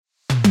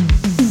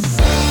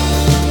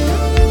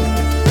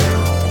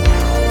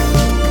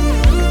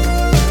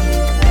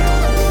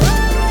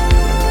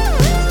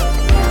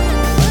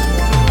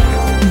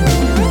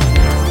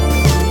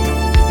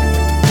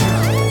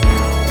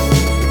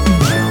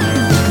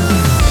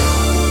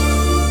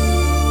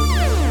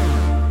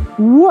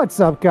What's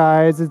up,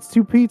 guys? It's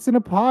Two Pete's in a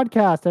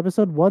Podcast,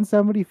 episode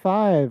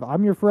 175.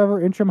 I'm your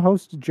forever interim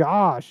host,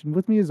 Josh, and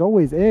with me, as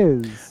always,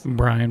 is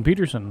Brian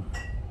Peterson.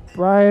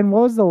 Brian.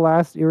 What was the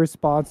last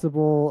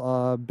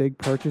irresponsible big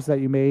purchase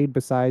that you made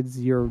besides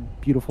your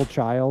beautiful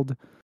child?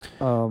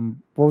 What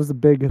was the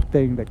big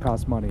thing that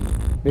cost money?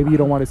 Maybe you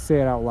don't want to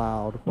say it out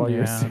loud while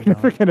your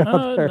significant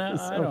other.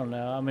 I don't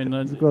know. I mean,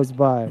 it goes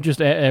by. Just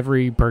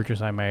every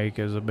purchase I make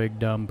is a big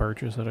dumb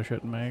purchase that I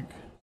shouldn't make.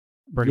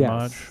 Pretty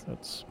much.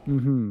 That's.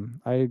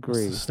 I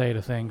agree. That's the state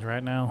of things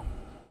right now.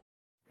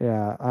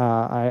 Yeah,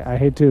 I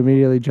hate to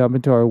immediately jump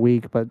into our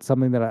week, but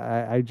something that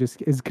I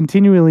just is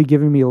continually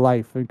giving me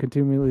life and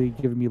continually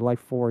giving me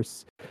life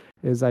force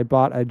is I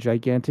bought a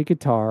gigantic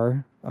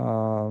guitar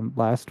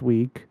last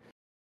week.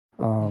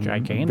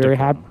 Gigantic. Very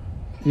happy.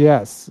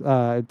 Yes,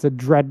 it's a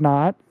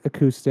Dreadnought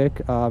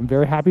acoustic. I'm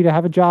very happy to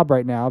have a job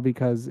right now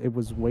because it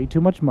was way too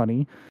much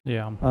money.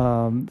 Yeah.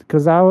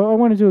 Because I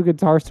went into a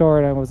guitar store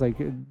and I was like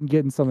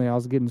getting something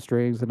else, getting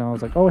strings, and I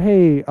was like, oh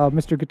hey,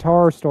 Mr.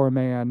 Guitar Store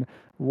man,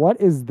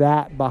 what is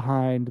that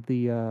behind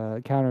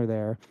the counter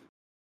there?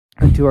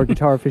 And to our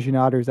guitar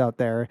aficionados out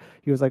there,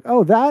 he was like,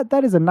 oh, that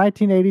is a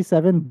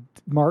 1987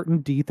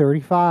 Martin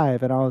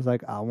D35. And I was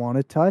like, I want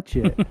to touch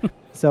it.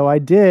 So I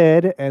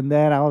did. And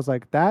then I was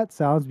like, that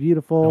sounds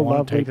beautiful,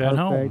 lovely, take that perfect.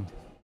 home.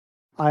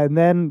 And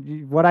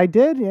then what I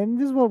did, and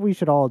this is what we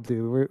should all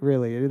do,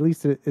 really, at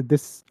least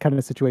this kind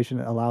of situation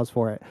allows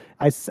for it.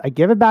 I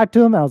give it back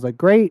to him. And I was like,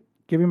 great.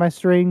 Give me my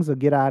strings. I'll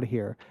get out of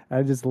here. And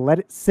I just let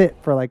it sit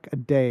for like a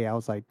day. I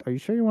was like, are you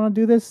sure you want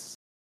to do this?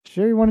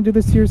 Sure you want to do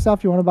this to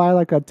yourself? You want to buy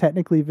like a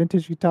technically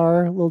vintage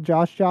guitar, little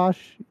Josh? Yeah.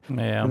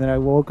 And then I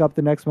woke up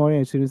the next morning,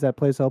 and as soon as that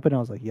place opened, I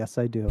was like, yes,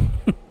 I do.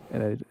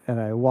 and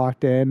I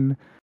walked in,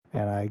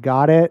 and I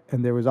got it,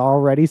 and there was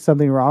already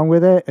something wrong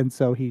with it, and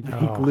so he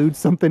glued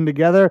something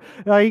together.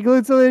 He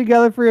glued something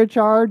together free of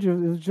charge. It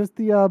was just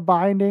the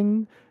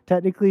binding.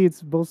 Technically,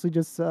 it's mostly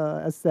just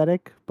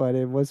aesthetic, but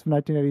it was from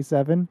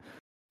 1987,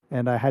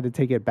 and I had to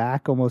take it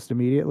back almost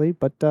immediately.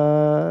 But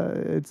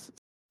it's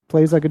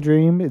plays like a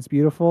dream. It's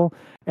beautiful.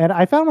 And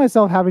I found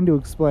myself having to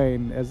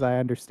explain as I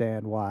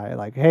understand why.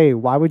 Like, hey,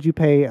 why would you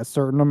pay a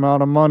certain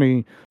amount of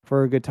money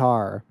for a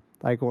guitar?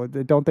 Like,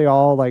 don't they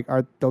all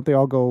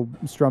go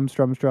strum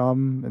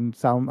and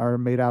sound are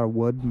made out of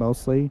wood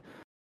mostly?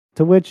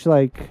 To which,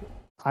 like,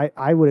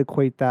 I would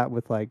equate that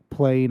with like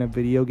playing a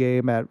video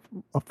game at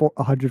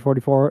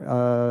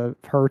 144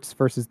 hertz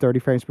versus 30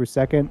 frames per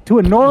second. To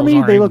a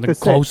normie, they look the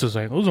same.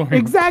 Those aren't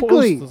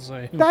exactly. Close to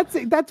the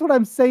same. That's what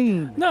I'm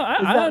saying. No,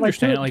 I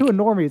understand. Like, to a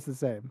normie, it's the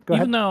same. Go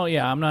ahead. Even though,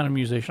 I'm not a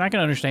musician, I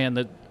can understand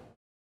that.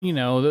 You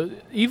know,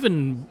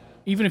 even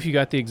if you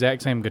got the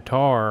exact same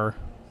guitar,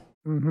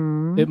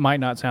 it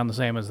might not sound the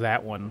same as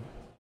that one.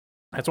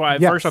 That's why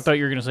at first I thought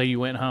you were going to say you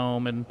went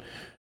home and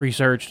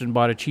researched and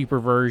bought a cheaper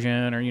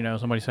version, or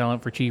somebody selling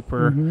it for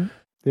cheaper.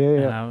 Yeah.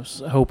 And I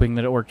was hoping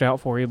that it worked out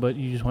for you, but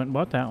you just went and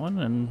bought that one,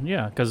 and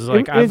because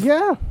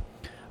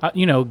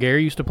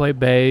Gary used to play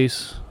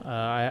bass.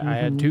 I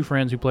had two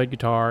friends who played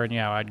guitar, and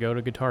I'd go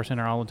to Guitar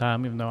Center all the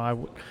time, even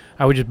though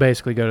I would just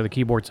basically go to the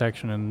keyboard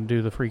section and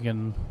do the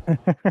freaking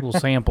little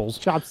samples,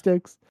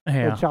 chopsticks,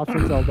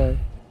 chopsticks all day.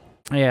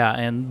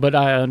 Yeah, but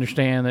I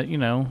understand that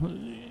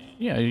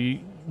the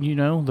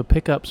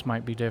pickups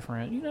might be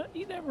different.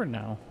 You never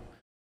know.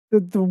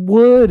 The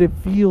wood, it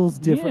feels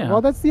different. Yeah. Well,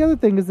 that's the other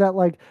thing is that,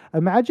 like,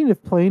 imagine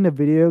if playing a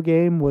video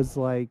game was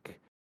like,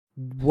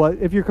 what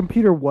if your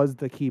computer was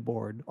the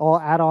keyboard?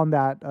 I'll add on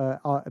that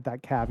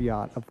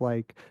caveat of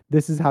like,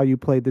 this is how you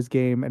play this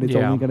game, and it's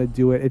only going to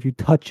do it if you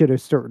touch it a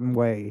certain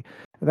way.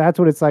 That's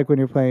what it's like when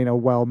you're playing a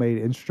well-made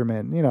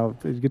instrument.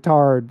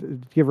 Guitar.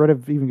 Get rid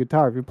of even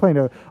guitar. If you're playing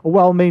a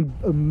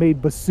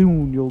well-made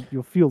bassoon,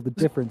 you'll feel the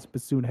difference.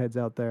 Bassoon heads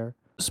out there.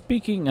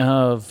 Speaking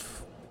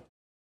of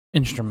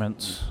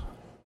instruments.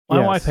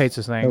 My wife hates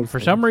this thing.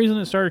 For some reason,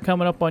 it started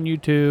coming up on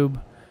YouTube,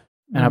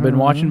 and I've been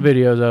watching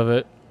videos of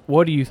it.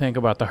 What do you think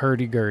about the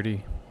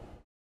hurdy-gurdy?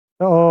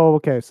 Oh,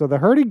 okay. So the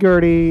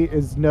hurdy-gurdy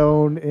is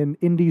known in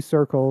indie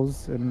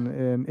circles and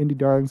in indie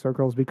darling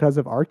circles because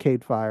of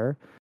Arcade Fire.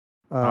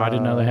 I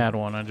didn't know they had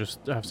one. I've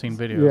seen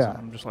videos. Yeah. And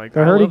I'm just like,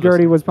 the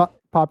hurdy-gurdy was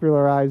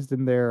popularized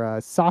in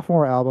their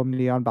sophomore album,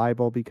 Neon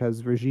Bible,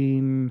 because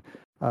Regine,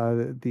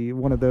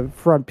 one of the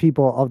front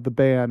people of the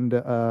band,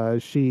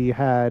 she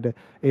had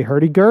a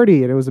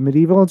hurdy-gurdy, and it was a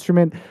medieval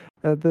instrument.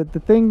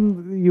 The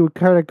thing you would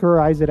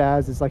categorize it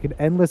as is like an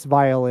endless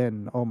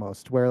violin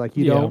almost, where like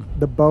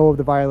the bow of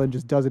the violin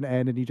just doesn't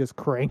end, and you just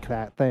crank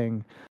that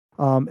thing.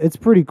 It's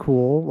pretty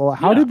cool. Well,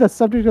 how did the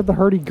subject of the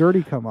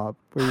hurdy-gurdy come up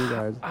for you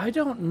guys? I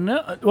don't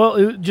know. Well,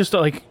 a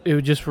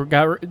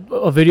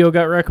video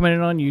got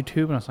recommended on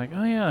YouTube, and I was like,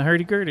 oh yeah,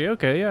 hurdy-gurdy.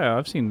 Okay, yeah,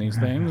 I've seen these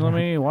things. Let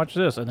me watch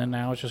this. And then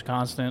now it's just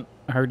constant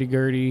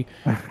hurdy-gurdy.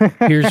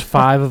 Here's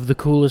 5 of the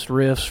coolest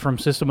riffs from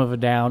System of a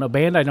Down, a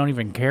band I don't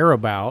even care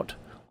about,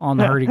 on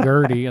the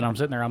hurdy-gurdy. And I'm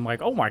sitting there, I'm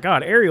like, oh my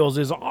God, Ariel's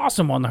is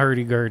awesome on the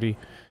hurdy-gurdy.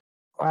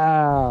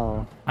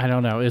 Wow. I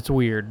don't know. It's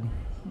weird.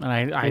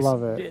 And I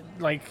love it.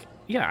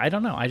 I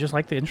don't know. I just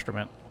like the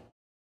instrument.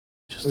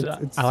 Just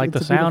I like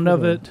the sound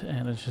of it,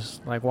 and it's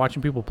just like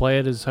watching people play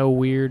it is so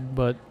weird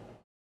but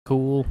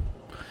cool.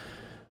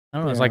 I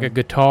don't know. It's like a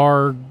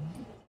guitar,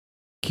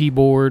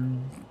 keyboard,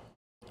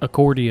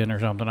 accordion or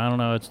something. I don't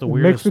know. It's the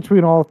weirdest mix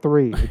between all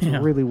three. It's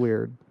really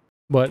weird.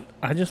 But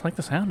I just like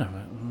the sound of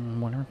it.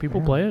 Whenever people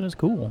play it, it's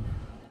cool.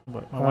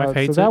 But my wife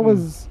hates it. So that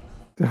was.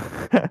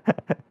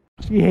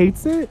 She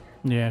hates it.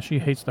 Yeah, she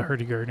hates the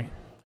hurdy-gurdy.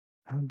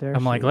 How dare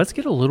I'm like, let's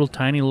get a little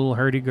tiny little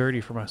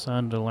hurdy-gurdy for my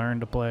son to learn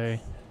to play.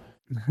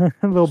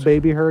 A little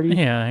baby hurdy.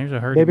 Yeah, here's a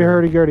hurdy-gurdy. Baby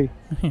hurdy-gurdy.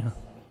 Yeah.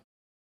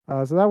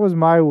 So that was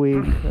my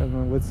week,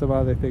 with some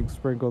other things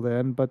sprinkled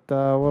in. But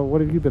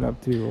what have you been up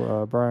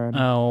to, Brian?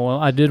 Oh, well,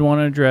 I did want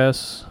to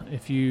address,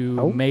 if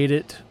you made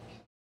it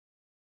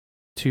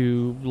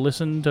to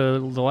listen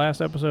to the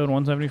last episode,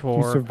 174.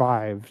 You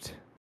survived.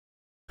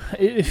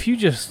 If you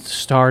just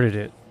started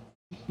it,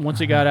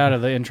 once it got out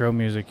of the intro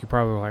music, you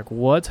probably were like,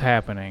 what's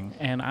happening?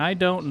 And I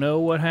don't know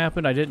what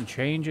happened. I didn't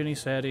change any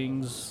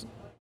settings.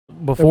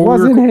 Before it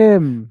wasn't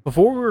him.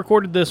 Before we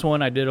recorded this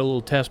one, I did a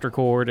little test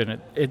record, and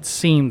it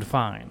seemed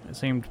fine. It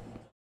seemed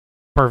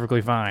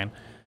perfectly fine.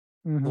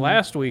 Mm-hmm.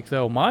 Last week,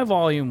 though, my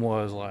volume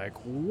was like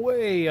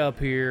way up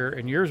here,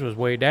 and yours was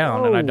way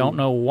down, and I don't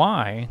know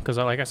why. Because,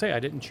 like I say,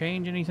 I didn't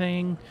change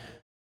anything,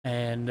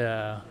 and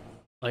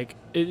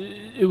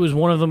it was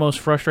one of the most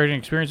frustrating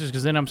experiences.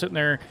 Because then I'm sitting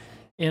there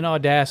in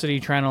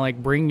Audacity trying to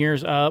like bring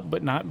yours up,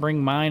 but not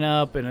bring mine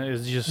up, and it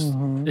was just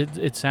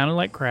it sounded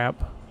like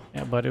crap.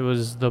 Yeah, but it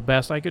was the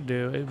best I could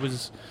do.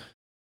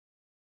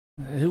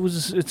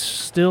 It's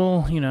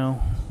still,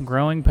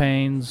 growing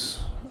pains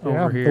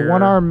over here. The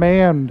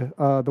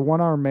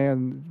one-armed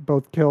man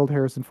both killed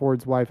Harrison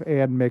Ford's wife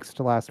and mixed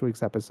last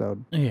week's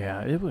episode. Yeah,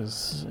 it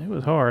was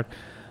hard.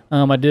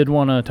 I did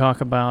want to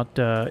talk about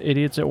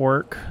idiots at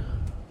work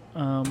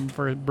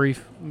for a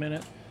brief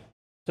minute.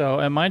 So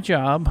at my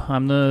job,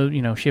 I'm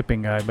the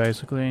shipping guy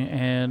basically,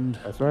 and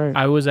that's right.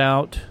 I was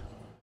out.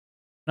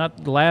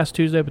 Not the last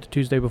Tuesday, but the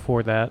Tuesday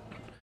before that.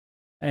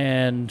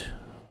 And,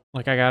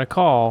 I got a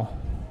call.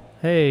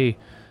 Hey,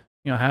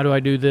 how do I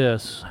do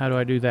this? How do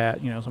I do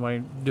that?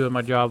 Somebody doing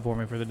my job for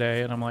me for the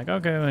day. And I'm like,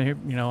 okay,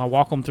 I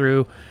walk them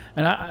through.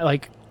 And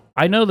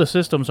I know the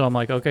system, so I'm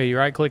like, okay, you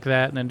right-click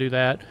that and then do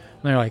that.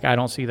 And they're like, I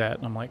don't see that.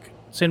 And I'm like,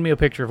 send me a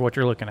picture of what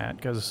you're looking at,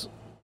 because,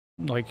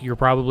 you're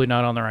probably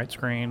not on the right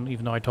screen,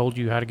 even though I told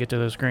you how to get to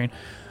the screen.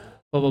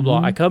 Blah, blah,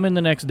 blah. I come in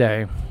the next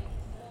day.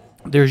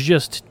 There's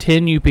just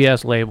 10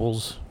 UPS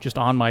labels just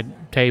on my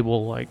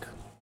table,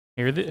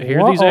 here are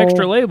these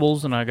extra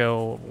labels, and I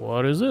go,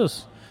 what is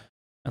this?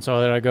 And so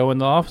then I go in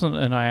the office,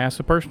 and I ask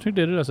the person who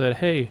did it, I said,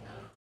 hey,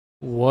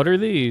 what are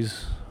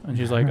these? And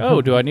she's like,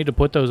 oh, do I need to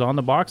put those on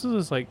the boxes?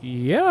 It's like,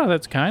 yeah,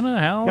 that's kind of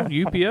how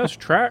UPS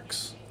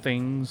tracks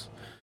things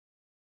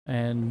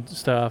and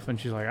stuff. And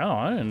she's like, oh,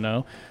 I didn't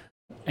know.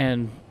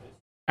 And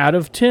out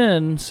of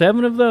 10,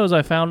 7 of those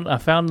I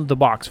found the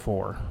box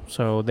for,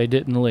 so they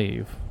didn't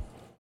leave.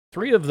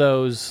 3 of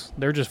those,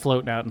 they're just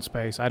floating out in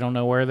space. I don't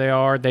know where they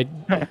are. They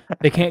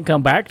can't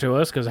come back to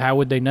us, because how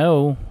would they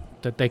know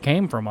that they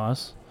came from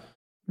us?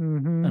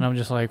 Mm-hmm. And I'm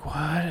just like,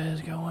 what is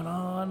going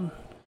on?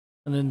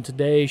 And then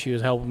today she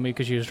was helping me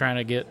because she was trying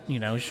to get,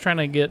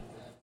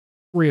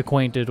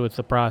 reacquainted with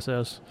the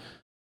process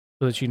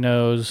so that she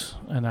knows,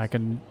 and I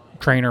can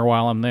train her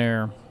while I'm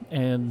there.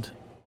 And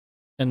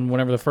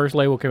whenever the first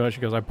label came out, she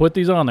goes, I put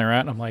these on there,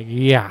 right? And I'm like,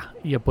 yeah,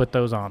 you put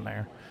those on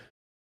there.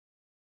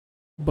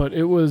 But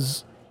it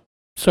was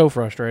so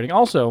frustrating.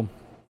 Also,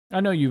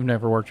 I know you've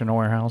never worked in a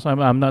warehouse.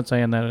 I'm not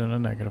saying that in a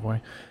negative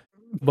way,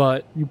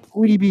 but you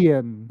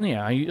plebeian.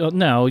 Yeah,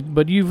 no,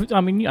 but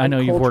I know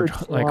you've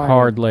worked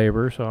hard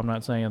labor, so I'm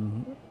not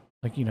saying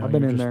I've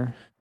been in there.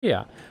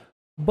 Yeah,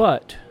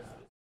 but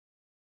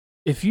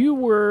if you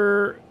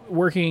were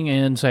working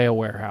in, say, a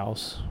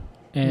warehouse,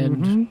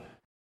 and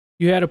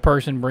you had a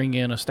person bring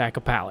in a stack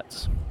of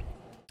pallets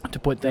to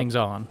put things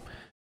on,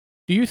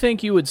 do you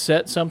think you would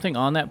set something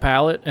on that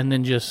pallet and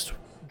then just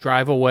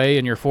drive away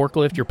in your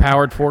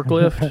powered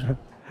forklift,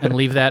 and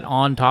leave that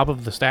on top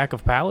of the stack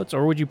of pallets?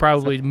 Or would you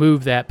probably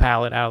move that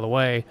pallet out of the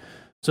way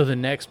so the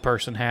next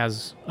person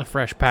has a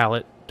fresh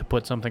pallet to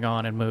put something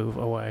on and move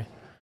away?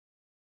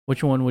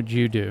 Which one would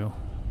you do?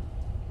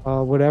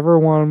 Whatever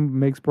one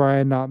makes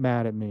Brian not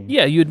mad at me.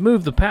 Yeah, you'd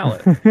move the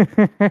pallet.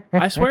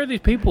 I swear these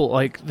people,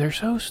 they're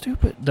so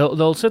stupid.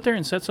 They'll sit there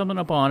and set something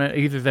up on it.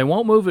 Either they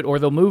won't move it, or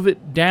they'll move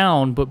it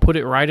down but put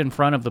it right in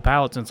front of the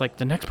pallets. And it's like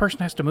the next person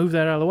has to move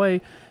that out of the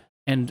way.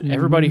 And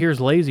everybody here is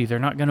lazy. They're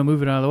not going to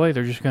move it out of the way.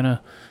 They're just going to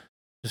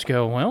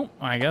go, well,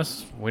 I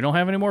guess we don't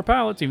have any more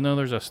pallets, even though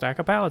there's a stack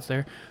of pallets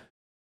there.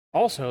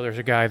 Also, there's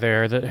a guy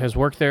there that has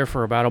worked there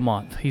for about a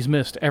month. He's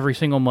missed every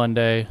single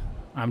Monday.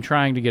 I'm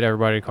trying to get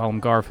everybody to call him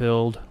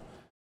Garfield.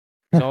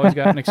 He's always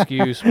got an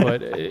excuse,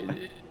 but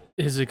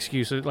his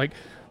excuses,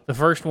 the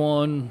first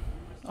one,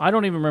 I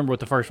don't even remember what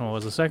the first one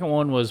was. The second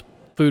one was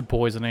food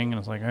poisoning, and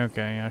it's like,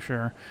 okay, yeah,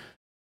 sure.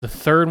 The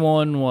third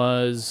one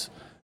was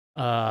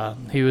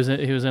he was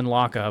in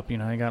lockup. He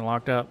got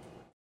locked up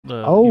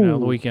the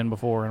weekend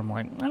before, and I'm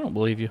like, I don't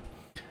believe you.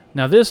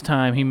 Now this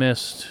time he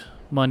missed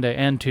Monday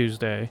and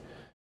Tuesday.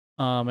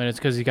 And it's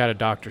because he got a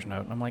doctor's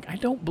note. And I'm like, I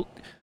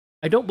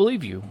don't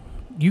believe you.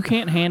 You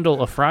can't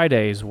handle a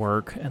Friday's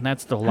work, and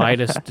that's the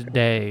lightest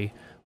day.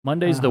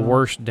 Monday's the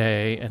worst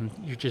day, and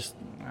you're just,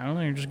 I don't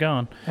know, you're just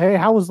gone. Hey,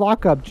 how was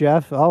lockup,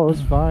 Jeff? Oh, it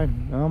was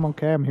fine. No, I'm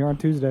okay. I'm here on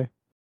Tuesday.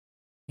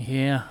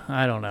 Yeah,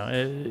 I don't know.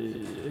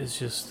 It's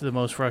just the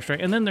most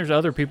frustrating. And then there's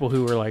other people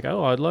who are like,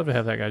 oh, I'd love to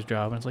have that guy's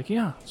job. And it's like,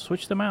 yeah,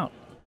 switch them out.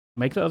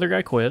 Make the other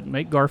guy quit.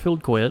 Make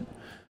Garfield quit.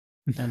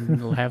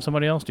 And have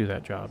somebody else do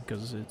that job,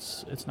 because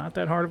it's not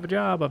that hard of a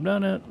job. I've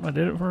done it. I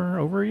did it for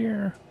over a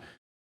year.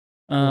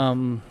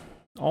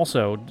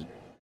 Also,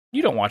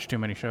 you don't watch too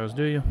many shows,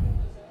 do you?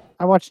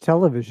 I watch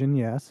television,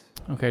 yes.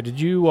 Okay, did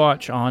you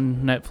watch on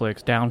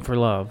Netflix Down for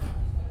Love?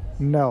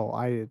 No,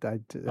 I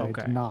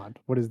did not.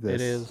 What is this?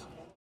 It is.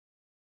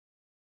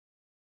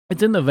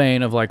 It's in the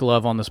vein of like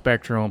Love on the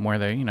Spectrum, where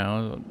they,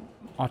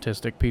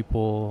 autistic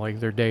people, like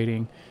they're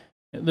dating.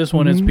 This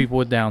one is people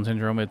with Down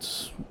syndrome.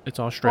 It's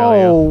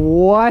Australia. Oh,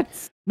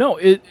 what? No,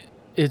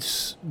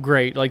 it's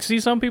great. Like, see,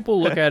 some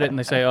people look at it and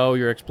they say, "Oh,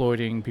 you're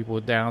exploiting people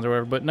with Downs or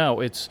whatever." But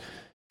no, it's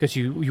because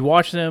you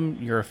watch them,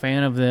 you're a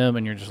fan of them,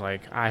 and you're just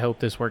like, "I hope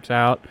this works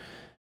out."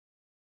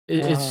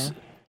 It's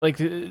like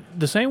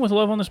the same with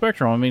Love on the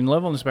Spectrum. I mean,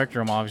 Love on the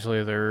Spectrum, obviously,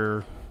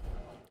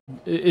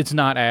 it's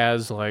not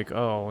as like,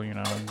 blah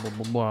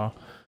blah blah.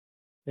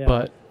 Yeah.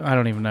 But I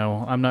don't even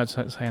know. I'm not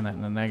saying that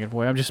in a negative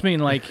way. I'm just mean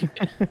like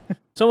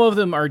some of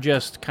them are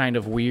just kind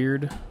of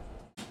weird.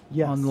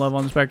 Yes. On Love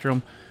on the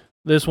Spectrum.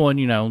 This one,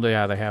 they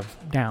have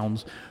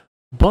Downs.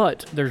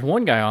 But there's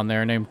one guy on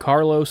there named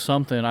Carlos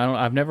something.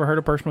 I've never heard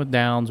a person with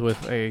Downs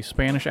with a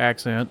Spanish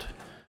accent.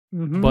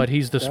 But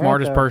he's the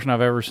smartest person I've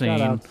ever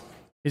seen.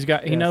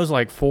 He knows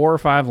like 4 or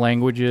 5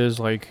 languages.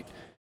 Like,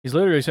 he's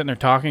literally sitting there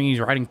talking. He's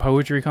writing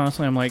poetry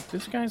constantly. I'm like,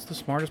 this guy's the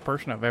smartest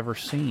person I've ever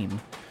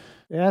seen.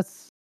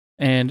 Yes.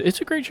 And it's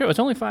a great show. It's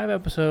only 5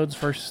 episodes,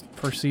 first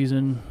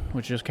season,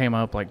 which just came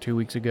up like 2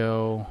 weeks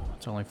ago.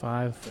 It's only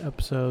 5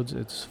 episodes.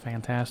 It's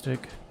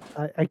fantastic.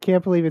 I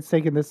can't believe it's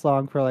taken this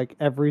long for like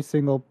every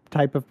single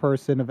type of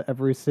person of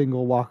every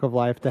single walk of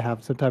life to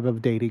have some type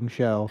of dating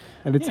show.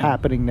 And it's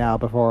happening now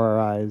before our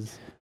eyes.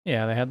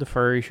 Yeah, they had the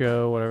furry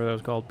show, whatever that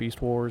was called,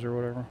 Beast Wars or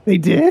whatever. They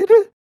did?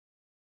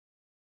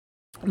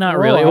 Not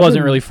really. It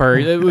wasn't really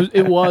furry.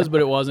 It was,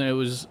 but it wasn't. It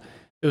was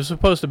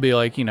supposed to be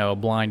like, a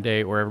blind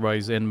date where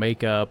everybody's in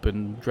makeup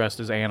and dressed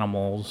as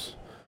animals.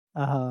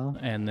 Uh-huh.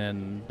 And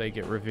then they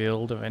get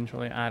revealed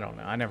eventually. I don't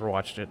know. I never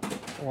watched it.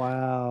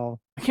 Wow.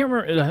 I can't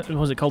remember.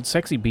 Was it called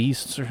Sexy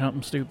Beasts or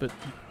something stupid?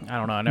 I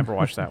don't know. I never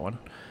watched that one.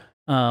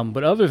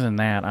 But other than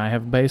that, I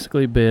have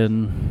basically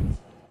been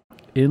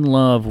in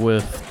love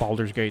with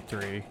Baldur's Gate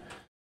 3.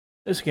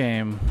 This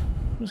game's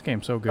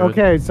so good.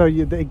 Okay, so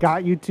they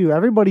got you too.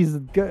 Everybody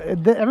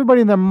and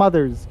their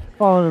mothers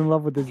falling in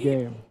love with this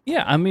game.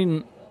 Yeah, I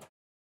mean,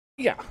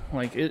 yeah,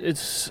 like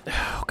it's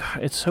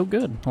so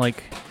good.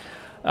 Like,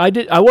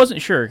 I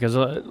wasn't sure because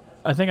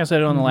I think I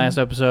said it on the last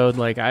episode.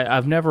 Like,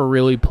 I've never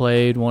really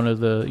played one of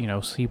the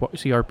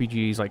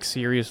CRPGs like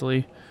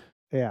seriously.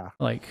 Yeah.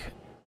 Like,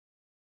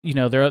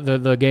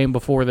 the game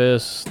before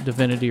this,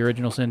 Divinity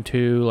Original Sin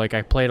 2. Like,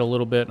 I played a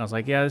little bit and I was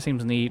like, yeah, this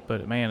seems neat,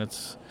 but man,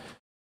 it's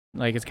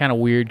kind of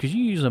weird because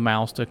you use a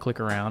mouse to click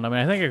around. I mean,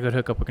 I think I could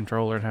hook up a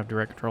controller and have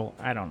direct control.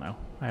 I don't know.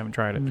 I haven't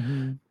tried it.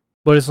 Mm-hmm.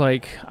 But it's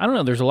like, I don't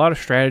know. There's a lot of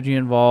strategy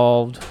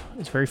involved.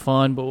 It's very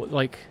fun, but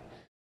like,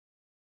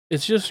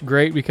 it's just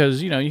great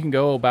because, you can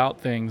go about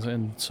things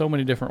in so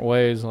many different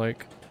ways.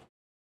 Like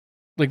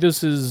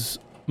this is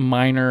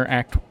minor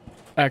Act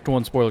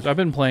 1 spoilers. I've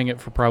been playing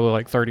it for probably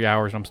like 30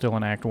 hours and I'm still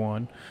in Act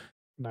 1.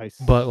 Nice.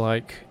 But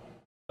like,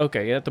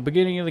 okay, at the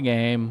beginning of the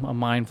game, a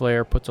mind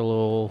flayer puts a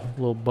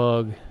little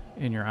bug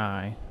in your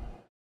eye.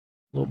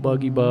 Little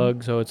buggy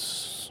bug, so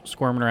it's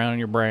squirming around in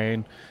your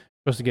brain.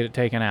 Supposed to get it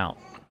taken out.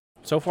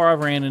 So far,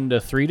 I've ran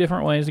into 3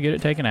 different ways to get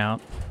it taken out.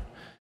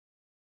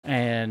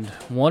 And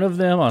one of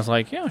them, I was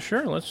like, yeah,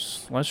 sure,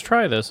 let's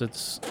try this.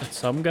 It's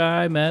some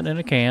guy I met in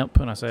a camp,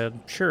 and I said,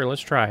 sure,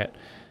 let's try it.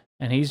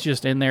 And he's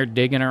just in there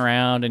digging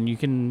around, and you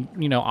can,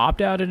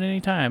 opt out at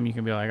any time. You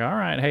can be like, all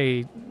right,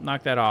 hey,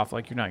 knock that off,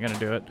 like you're not going to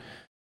do it.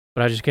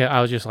 But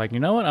I was just like, you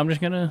know what? I'm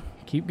just going to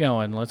keep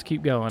going. Let's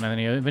keep going. And then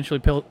he eventually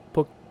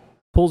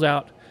pulls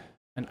out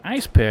an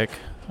ice pick.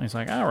 And he's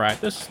like, all right,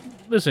 this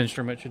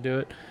instrument should do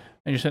it.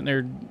 And you're sitting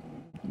there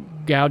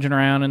gouging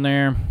around in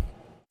there.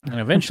 And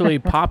eventually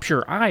pops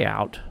your eye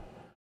out.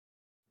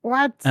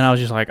 What? And I was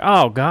just like,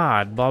 oh,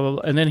 God. Blah, blah,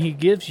 blah. And then he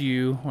gives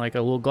you like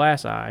a little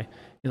glass eye.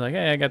 He's like,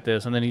 hey, I got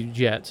this. And then he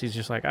jets. He's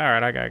just like, all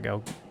right, I got to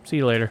go. See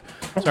you later.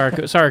 Sorry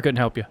I couldn't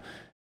help you.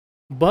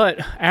 But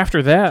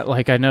after that,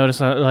 like, I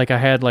noticed, I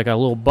had, like, a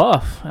little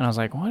buff, and I was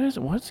like,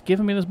 what's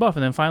giving me this buff?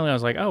 And then finally I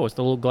was like, oh, it's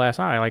the little glass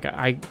eye.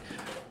 Like,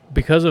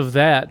 because of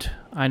that,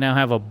 I now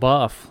have a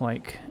buff.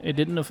 Like, it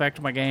didn't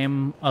affect my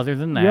game other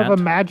than that. You have a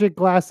magic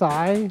glass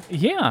eye?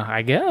 Yeah,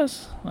 I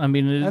guess. I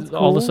mean, That's cool.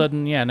 All of a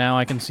sudden, yeah, now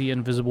I can see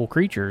invisible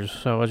creatures.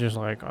 So I was just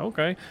like,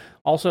 okay.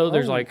 Also,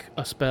 there's, like,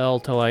 a spell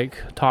to, like,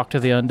 talk to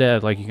the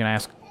undead. Like, you can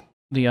ask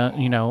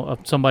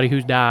somebody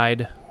who's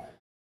died.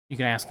 You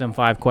can ask them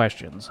 5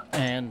 questions.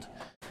 And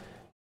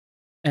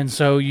And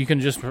so you can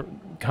just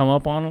come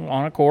up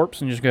on a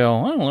corpse and just go,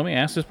 oh, let me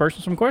ask this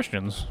person some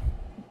questions.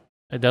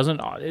 It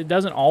doesn't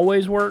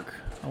always work.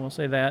 I will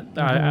say that.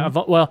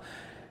 Mm-hmm.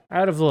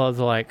 Out of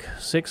the like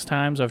 6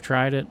 times I've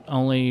tried it,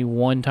 only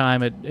one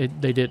time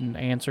they didn't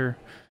answer.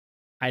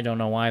 I don't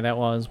know why that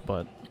was,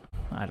 but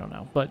I don't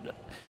know. But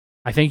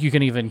I think you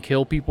can even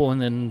kill people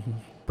and then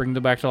bring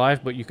them back to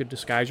life, but you could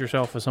disguise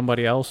yourself as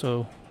somebody else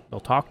so they'll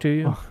talk to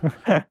you.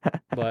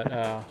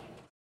 But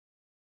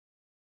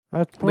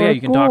That's yeah, pretty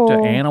you can talk to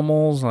cool.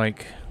 animals.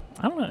 Like,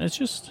 I don't know. It's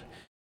just,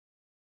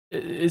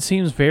 it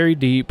seems very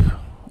deep.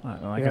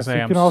 Like I Yes,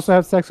 say, you can also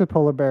have sex with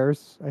polar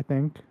bears, I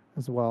think,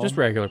 as well. just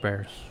regular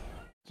bears.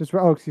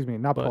 Excuse me,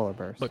 not But polar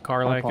bears. but I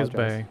Karlak is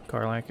apologize. bae.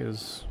 Karlak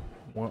is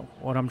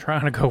what I'm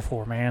trying to go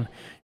for, man.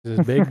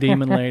 This big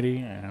demon lady,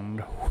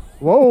 and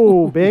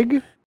Whoa,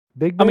 big,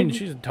 big. I mean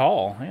she's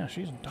tall. Yeah,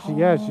 she's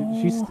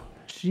tall.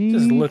 She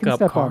Just look can up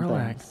step on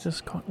Karlak. things.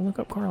 Just look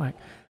up Karlak.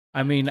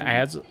 I mean,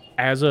 as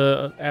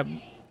a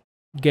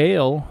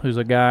Gale, who's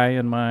a guy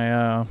in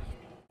my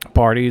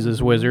parties,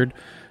 is wizard.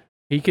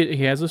 He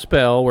has a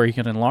spell where he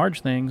can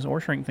enlarge things or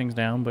shrink things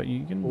down, but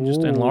you can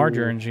just enlarge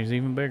her Ooh. and she's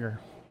even bigger.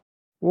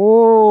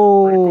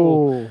 Whoa. Pretty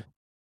cool.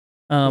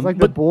 It's like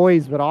The But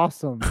Boys, but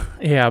awesome.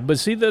 yeah, but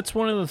see, that's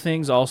one of the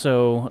things.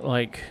 Also,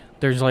 like,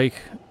 there's like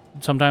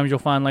sometimes you'll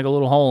find like a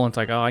little hole, and it's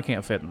like, oh, I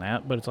can't fit in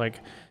that. But it's like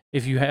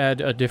if you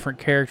had a different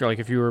character, like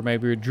if you were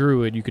maybe a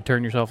druid, you could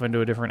turn yourself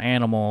into a different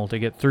animal to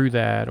get through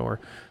that, or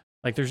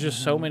like there's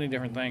just so many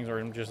different things. Where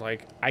I'm just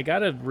like, I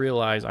gotta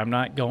realize I'm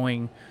not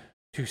going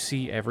to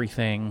see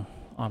everything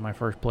on my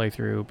first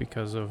playthrough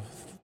because of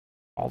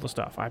all the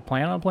stuff. I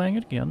plan on playing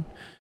it again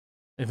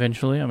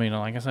eventually. I mean,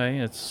 like I say,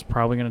 it's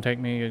probably going to take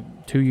me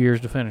 2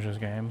 years to finish this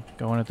game,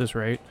 going at this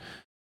rate.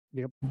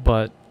 Yep.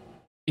 But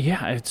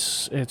yeah,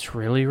 it's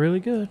really really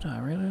good. I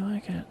really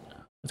like it.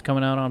 It's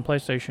coming out on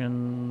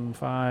PlayStation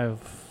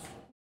 5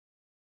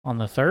 on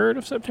the 3rd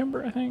of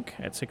September, I think,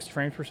 at 60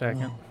 frames per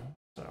second.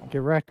 So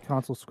Get wrecked,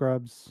 console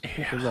scrubs.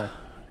 yeah,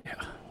 yeah.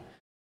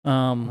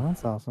 Oh,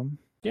 that's awesome.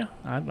 Yeah,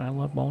 I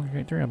love Baldur's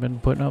Gate 3. I've been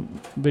putting up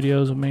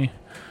videos of me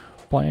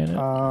playing it.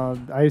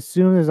 I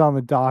assume it's on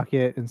the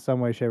docket in some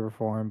way, shape, or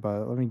form,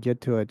 but let me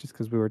get to it just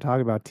because we were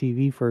talking about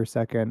TV for a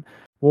second.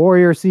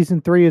 Warrior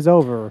Season 3 is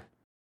over.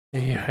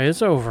 Yeah,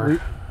 it's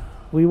over.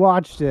 We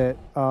watched it.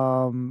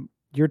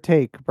 Your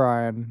take,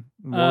 Brian.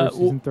 Warrior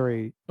Season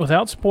 3.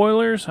 Without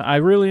spoilers, I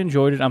really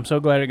enjoyed it. I'm so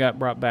glad it got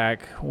brought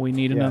back. We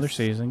need another Yes.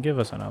 season. Give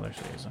us another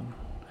season.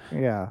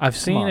 Yeah. I've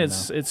seen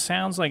it. it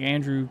sounds like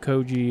Andrew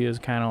Koji is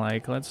kind of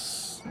like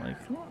let's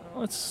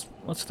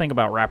think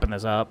about wrapping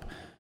this up.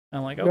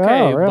 I'm like,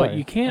 okay, really? but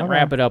you can't Okay.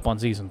 wrap it up on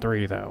season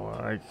 3 though.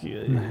 Like,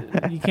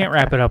 you can't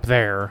wrap it up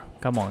there.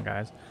 Come on,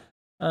 guys.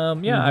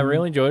 Yeah, I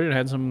really enjoyed it. It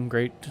had some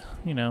great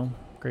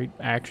great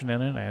action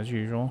in it as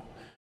usual.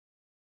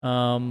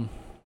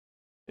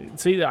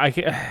 See,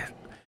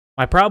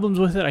 my problems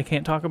with it I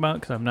can't talk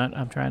about because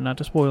I'm trying not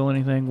to spoil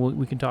anything.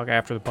 We can talk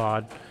after the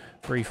pod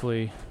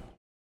briefly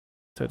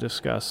to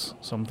discuss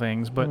some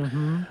things, but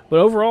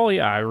overall,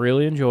 yeah, I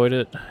really enjoyed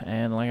it,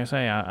 and like I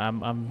say,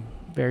 I'm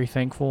very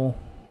thankful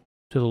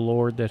to the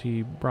Lord that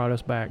He brought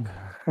us back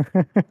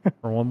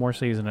for one more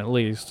season at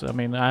least. I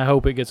mean, I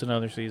hope it gets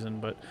another season,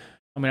 but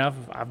I mean,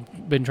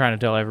 I've been trying to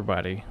tell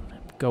everybody,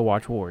 go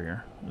watch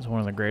Warrior. It's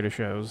one of the greatest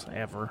shows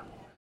ever.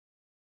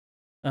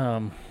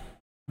 What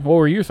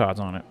were your thoughts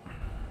on it?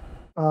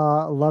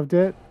 Loved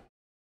it.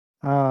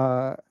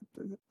 Thought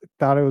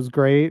it was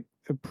great.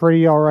 A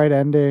pretty all right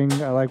ending.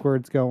 I like where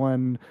it's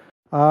going.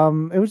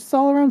 It was just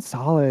all around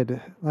solid.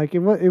 Like it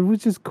was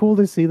just cool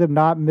to see them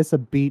not miss a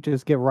beat,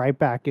 just get right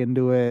back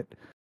into it.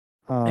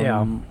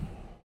 Yeah.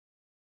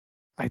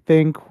 I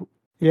think,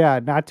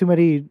 not too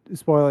many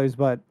spoilers,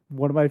 but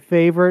one of my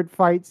favorite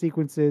fight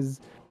sequences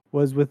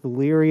was with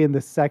Leary in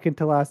the second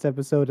to last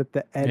episode at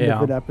the end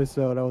of an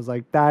episode. I was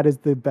like, that is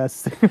the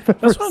best thing I've ever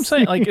That's what I'm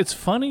saying. seen. Like, it's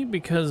funny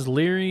because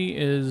Leary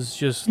is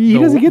just He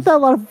doesn't get that a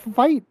lot of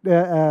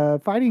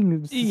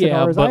fighting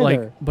scenarios but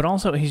either. but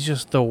also he's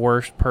just the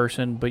worst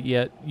person, but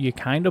yet you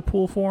kind of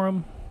pull for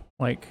him.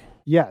 Like,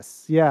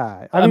 yes,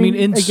 yeah. I mean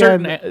in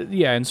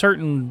again,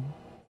 certain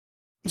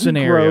he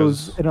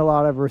scenarios grows in a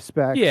lot of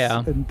respects.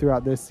 Yeah. And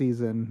throughout this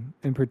season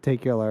in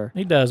particular.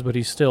 He does, but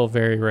he's still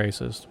very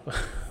racist.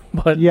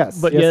 But yes,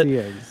 yet he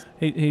is.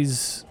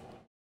 He's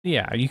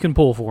you can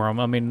pull for him.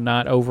 I mean,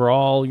 not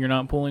overall, you're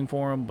not pulling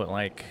for him, but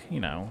like,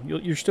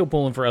 you're still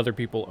pulling for other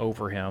people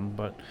over him.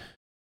 But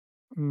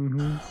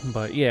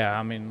but yeah,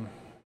 I mean,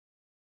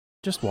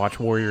 just watch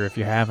Warrior if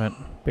you haven't.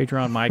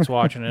 Patreon Mike's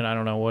watching it. I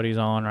don't know what he's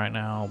on right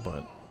now,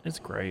 but it's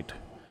great.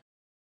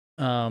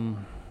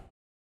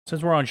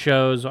 Since we're on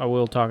shows, I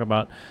will talk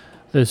about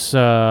this.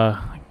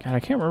 God, I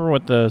can't remember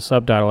what the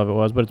subtitle of it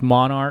was, but it's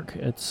Monarch.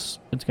 It's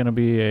going to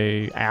be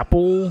a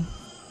Apple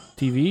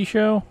TV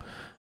show.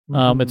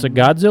 It's a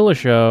Godzilla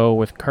show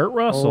with Kurt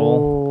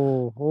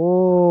Russell.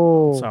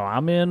 So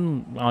I'm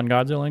in on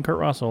Godzilla and Kurt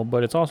Russell,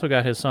 but it's also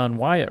got his son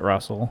Wyatt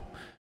Russell,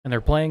 and they're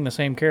playing the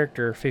same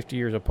character 50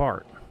 years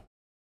apart.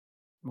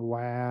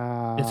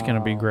 Wow. It's going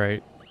to be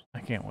great. I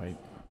can't wait.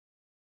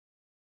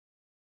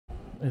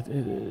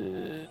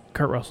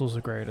 Kurt Russell's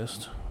the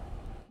greatest.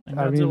 And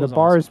I mean, the Godzilla's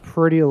bar awesome. is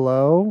pretty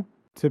low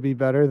to be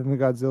better than the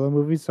Godzilla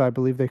movies, so I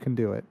believe they can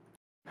do it.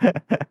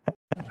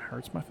 It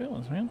hurts my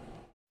feelings, man.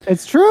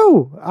 It's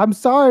true. I'm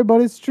sorry, but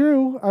it's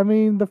true. I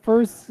mean, the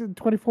first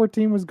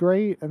 2014 was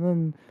great, and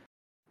then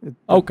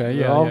Okay,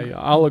 yeah.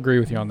 I'll agree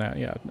with you on that.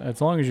 Yeah,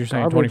 as long as you're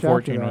saying Garbage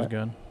 2014 after was that.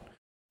 good.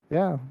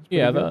 Yeah.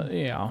 Yeah,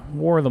 good.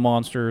 War of the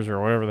Monsters or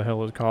whatever the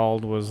hell it's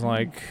called was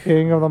like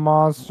King of the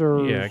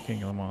Monsters. yeah,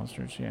 King of the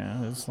Monsters.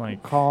 Yeah, it's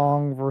like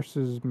Kong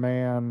versus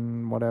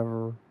man,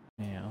 whatever.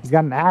 yeah. He's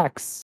got an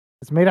axe.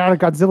 It's made out of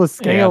Godzilla's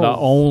scales. Yeah, the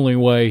only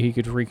way he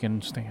could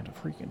freaking stand a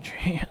freaking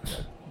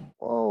chance.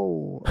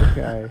 Whoa.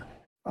 Okay.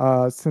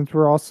 Since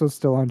we're also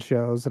still on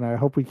shows, and I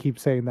hope we keep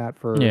saying that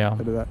for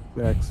the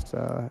next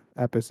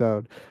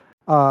episode.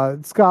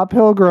 Scott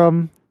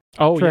Pilgrim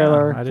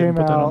trailer I didn't came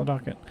put that on out. the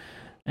docket,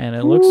 and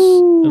it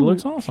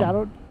looks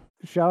awesome.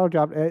 Shadow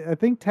dropped. I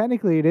think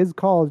technically it is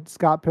called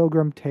Scott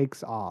Pilgrim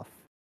Takes Off.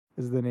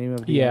 Is the name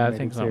of the Yeah, I animated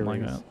think something like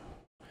series. that.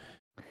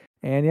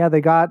 And yeah, they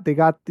got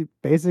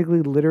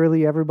basically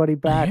literally everybody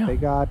back. Yeah. They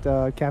got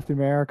Captain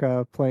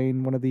America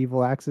playing one of the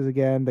evil axes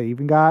again. They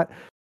even got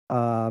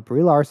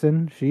Brie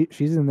Larson.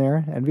 She's in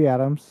there. Envy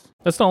Adams.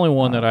 That's the only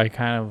one that I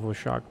kind of was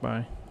shocked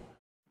by.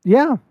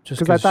 Yeah, Just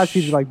because I thought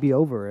she'd like be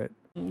over it.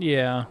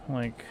 Yeah,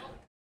 like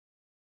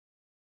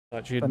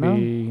thought she'd But no.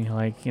 be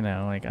like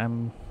like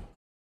I'm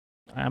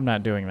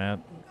not doing that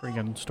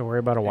freaking story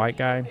about a white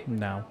guy.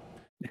 No.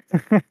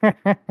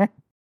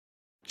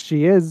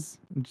 She is,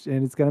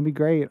 and it's gonna be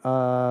great.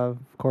 Of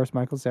course,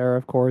 Michael Cera.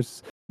 Of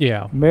course,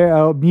 Yeah.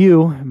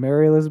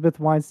 Mary Elizabeth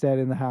Winstead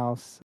in the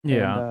house.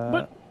 Yeah, and,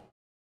 but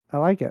I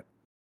like it.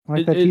 I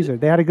like It- that it- teaser.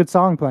 They had a good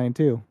song playing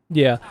too.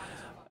 yeah,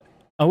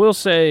 I will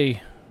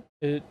say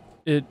it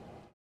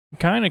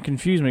kind of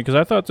confused me because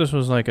I thought this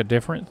was like a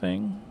different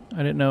thing. I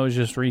didn't know it was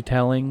just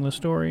retelling the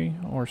story,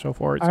 or so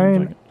far it seems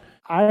like it.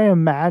 I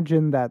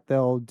imagine that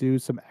they'll do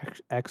some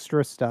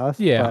extra stuff.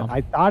 Yeah. But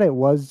I thought it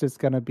was just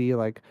gonna be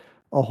like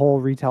a whole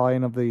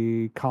retelling of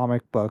the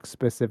comic book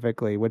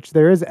specifically, which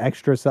there is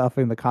extra stuff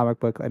in the comic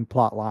book and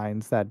plot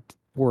lines that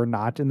were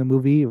not in the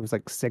movie. It was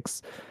like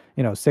six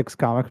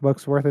comic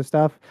books worth of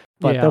stuff,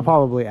 but Yeah. they'll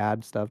probably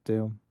add stuff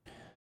too.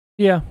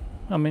 Yeah,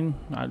 I mean,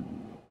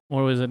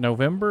 what was it?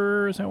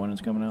 November? Is that when it's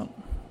coming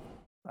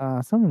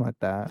out? Something like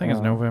that. I think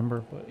it's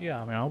November, but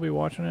yeah, I mean, I'll be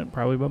watching it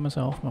probably by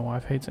myself. My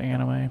wife hates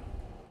anime.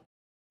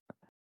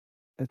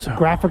 It's a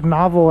graphic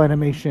novel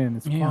animation.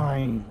 It's Yeah.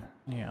 fine.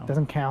 Yeah. It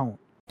doesn't count.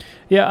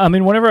 Yeah, I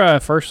mean, whenever I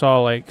first saw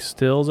like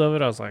stills of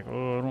it, I was like,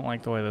 "Oh, I don't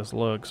like the way this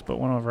looks." But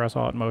whenever I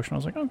saw it in motion, I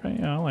was like, "Okay,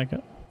 yeah, I like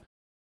it.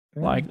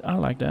 Yeah. I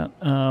like that."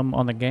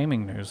 On the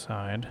gaming news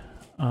side,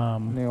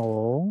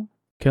 No.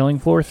 Killing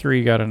Floor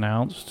 3 got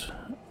announced,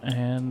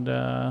 and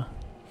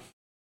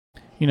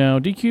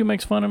DQ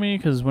makes fun of me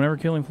because whenever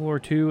Killing Floor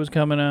 2 was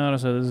coming out, I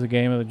said this is a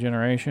game of the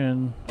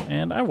generation,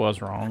 and I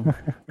was wrong.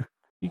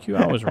 DQ,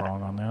 I was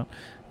wrong on that.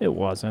 It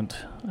wasn't.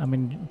 I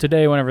mean,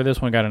 today, whenever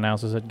this one got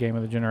announced, it said Game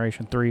of the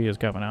Generation 3 is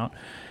coming out.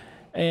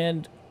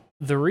 And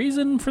the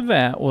reason for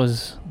that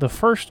was the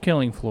first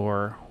Killing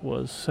Floor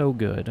was so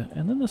good.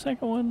 And then the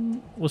second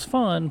one was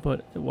fun,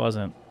 but it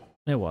wasn't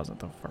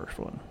the first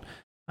one.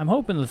 I'm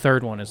hoping the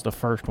third one is the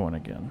first one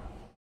again.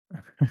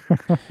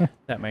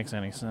 That makes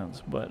any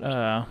sense. But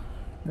yeah,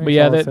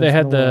 they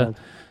had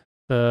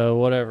the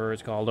whatever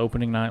it's called,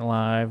 opening night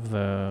live,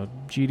 the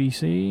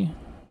GDC.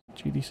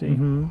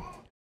 Mm-hmm.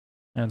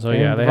 And so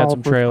Game yeah, they had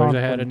some Developers trailers.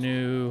 They had a Conference.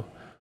 new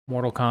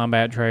Mortal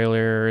Kombat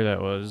trailer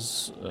that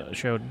was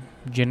showed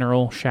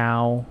General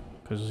Shao,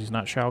 because he's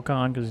not Shao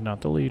Kahn because he's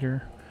not the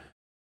leader.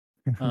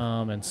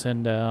 And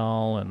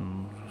Sindel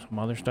and some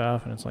other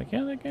stuff, and it's like,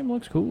 yeah, that game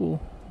looks cool.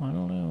 I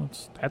don't know,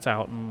 that's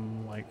out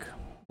in like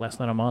less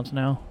than a month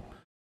now.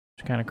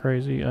 It's kind of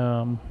crazy. We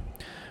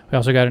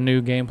also got a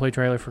new gameplay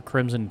trailer for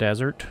Crimson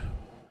Desert.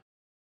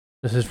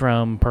 This is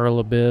from Pearl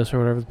Abyss or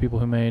whatever, the people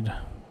who made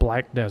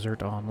Black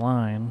Desert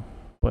Online.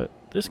 But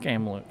this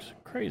game looks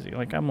crazy.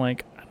 Like, I'm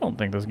like, I don't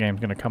think this game's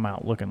gonna come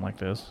out looking like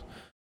this.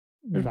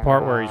 There's a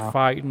part where he's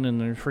fighting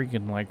and there's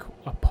freaking like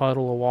a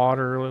puddle of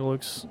water. It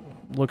looks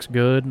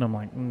good, and I'm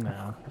like,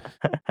 no,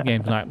 the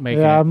game's not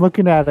making Yeah, it. I'm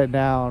looking at it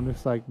now and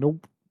it's like,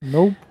 nope.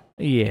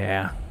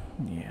 Yeah,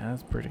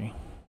 that's pretty.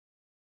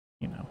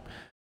 I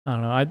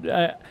don't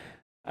know.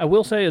 I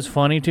will say it's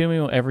funny to me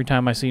every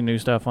time I see new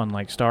stuff on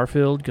like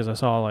Starfield, because I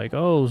saw like,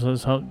 oh, so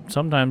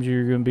sometimes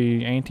you're gonna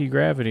be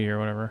anti-gravity or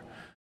whatever.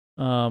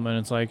 And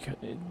it's like,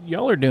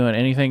 y'all are doing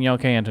anything y'all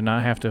can to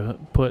not have to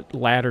put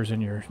ladders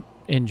in your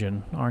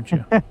engine, aren't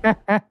you?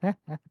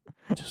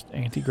 Just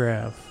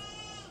anti-grav,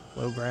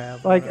 low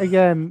grav. Like, whatever.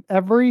 again,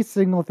 every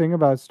single thing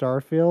about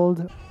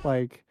Starfield,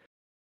 like,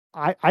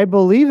 I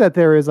believe that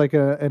there is like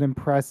an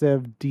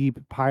impressive deep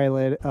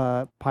piloting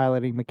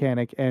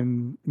mechanic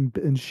and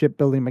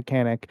shipbuilding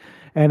mechanic,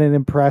 and an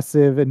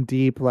impressive and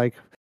deep like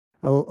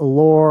a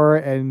lore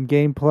and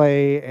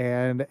gameplay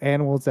and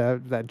animals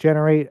that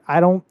generate. I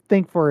don't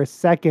think for a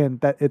second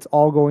that it's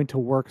all going to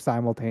work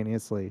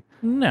simultaneously.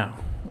 No,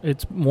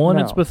 it's one.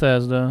 It's No.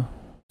 Bethesda.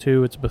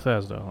 Two, it's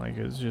Bethesda. Like,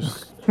 it's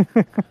just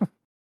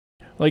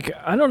Like,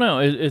 I don't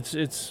know.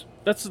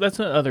 That's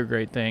the other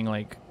great thing.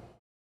 Like,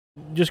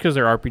 just because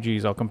they're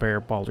RPGs, I'll compare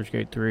Baldur's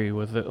Gate 3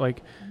 with it.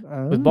 Like,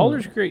 with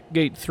Baldur's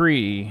Gate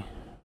 3,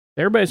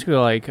 they're basically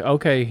like,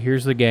 okay,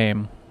 here's the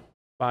game.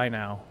 Buy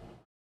now.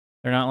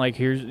 They're not like,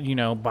 here's,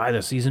 buy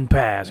the season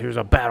pass. Here's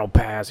a battle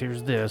pass.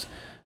 Here's this.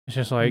 It's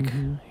just like,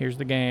 here's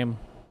the game.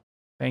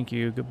 Thank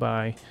you.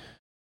 Goodbye.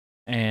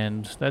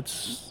 And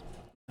that's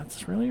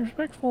really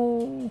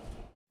respectful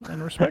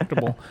and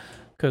respectable.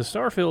 Because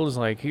Starfield is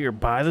like, here,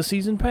 buy the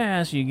season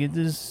pass. You get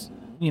this,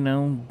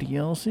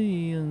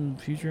 DLC and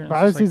future.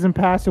 Buy the season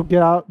pass.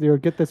 You'll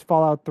get this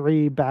Fallout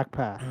 3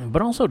 backpack.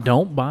 But also,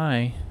 don't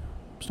buy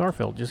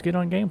Starfield. Just get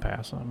on Game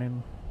Pass. I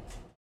mean,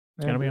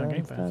 it's gonna be on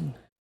Game Pass.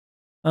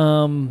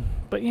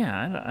 But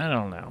yeah, I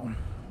don't know.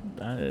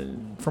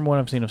 From what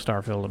I've seen of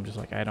Starfield, I'm just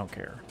like, I don't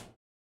care.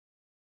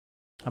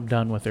 I'm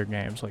done with their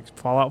games. Like,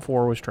 Fallout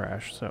 4 was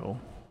trash, so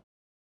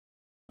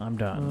I'm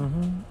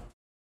done.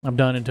 I'm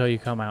done until you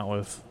come out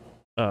with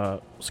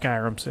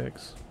Skyrim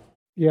 6.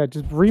 Yeah,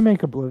 just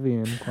remake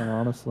Oblivion, quite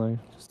honestly.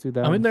 Just do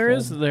that. I mean, there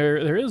is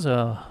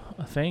a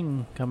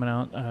thing coming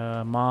out,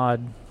 a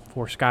mod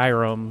for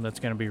Skyrim that's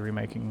going to be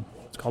remaking.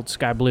 It's called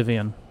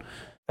Skyblivion.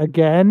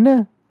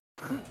 Again?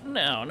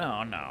 No.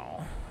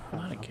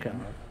 Not again. Okay.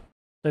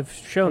 They've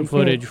shown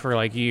footage for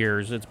like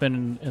years. It's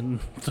been in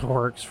the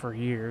works for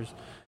years.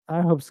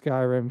 I hope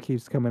Skyrim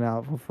keeps coming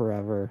out for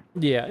forever.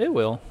 Yeah, it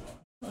will.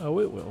 Oh,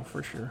 it will,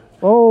 for sure.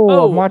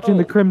 I'm watching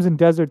the Crimson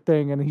Desert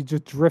thing, and he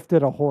just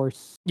drifted a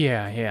horse.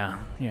 Yeah,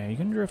 you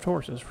can drift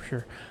horses, for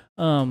sure.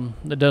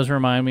 That does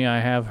remind me, I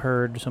have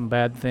heard some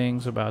bad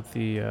things about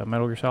the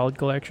Metal Gear Solid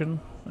collection.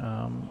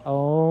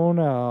 Oh,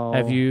 no.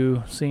 Have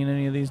you seen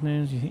any of these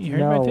news? You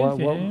heard about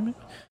this?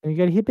 You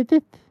got hit with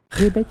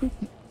it?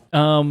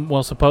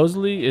 Well,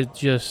 supposedly it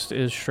just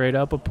is straight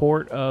up a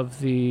port of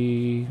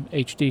the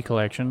HD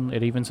collection.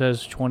 It even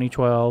says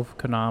 2012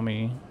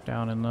 Konami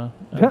down in the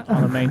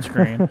on the main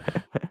screen,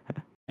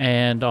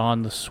 and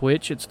on the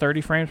Switch it's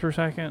 30 frames per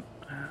second.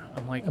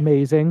 I'm like,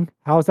 amazing.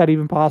 How is that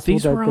even possible?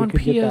 These were on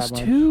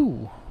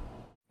PS2.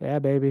 Yeah,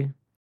 baby.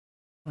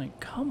 Like,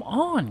 come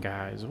on,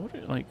 guys.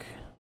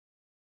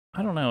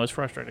 I don't know. It's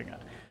frustrating.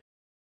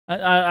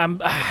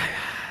 I'm.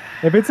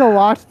 If it's a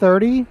locked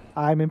 30,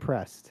 I'm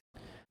impressed.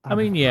 I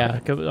mean,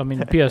 yeah. I mean,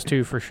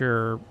 PS2 for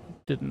sure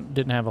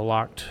didn't have a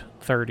locked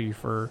 30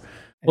 for.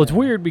 Well, it's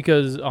weird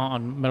because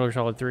on Metal Gear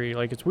Solid 3,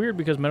 like, it's weird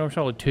because Metal Gear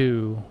Solid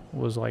 2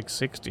 was like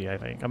 60, I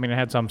think. I mean, it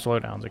had some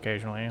slowdowns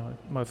occasionally,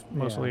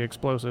 mostly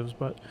explosives,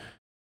 but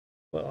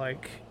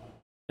like,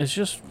 it's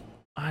just,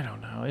 I don't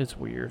know. It's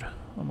weird.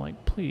 I'm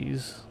like,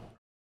 please,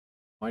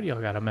 why do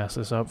y'all gotta mess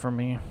this up for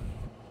me?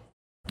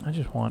 I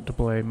just want to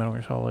play Metal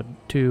Gear Solid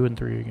 2 and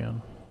 3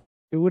 again.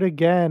 Do it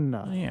again.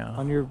 Yeah.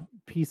 On your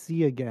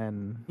PC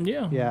again.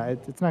 Yeah. Yeah,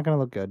 it's not going to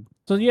look good.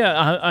 So,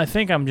 yeah, I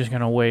think I'm just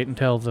going to wait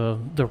until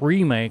the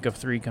remake of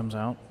 3 comes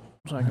out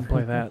so I can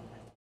play that.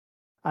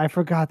 I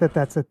forgot that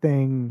that's a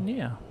thing.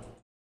 Yeah.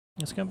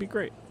 It's going to be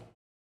great.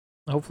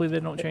 Hopefully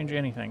they don't change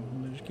anything.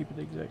 They just keep it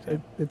the exact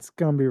same. It's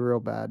going to be real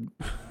bad.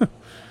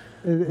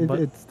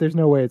 There's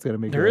no way it's going to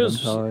be good. There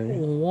is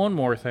one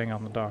more thing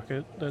on the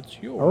docket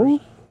that's yours.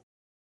 Oh?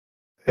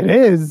 It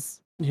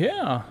is?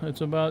 Yeah.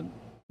 It's about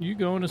you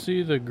going to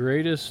see the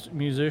greatest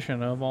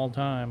musician of all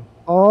time.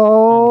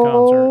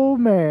 Oh,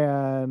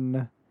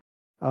 man.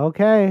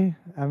 Okay.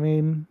 I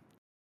mean,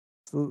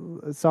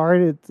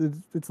 sorry, it's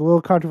a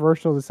little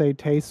controversial to say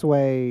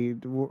Tay-Sway.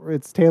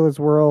 It's Taylor's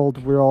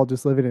world. We're all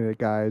just living in it,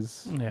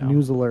 guys. Yeah.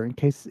 News alert, in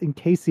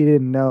case you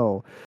didn't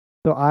know.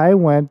 So I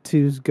went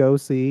to go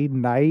see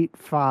Night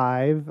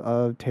 5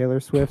 of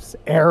Taylor Swift's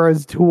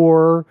Eras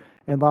Tour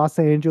in Los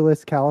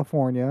Angeles,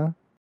 California.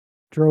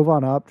 Drove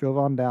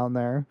on down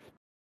there.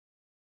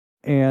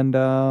 And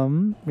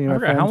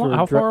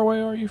how far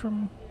away are you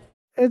from?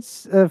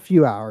 It's a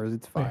few hours.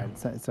 It's fine.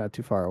 Yeah. It's not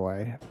too far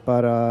away.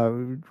 But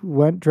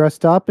went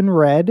dressed up in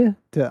red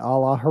to a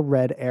la her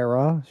red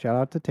era. Shout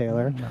out to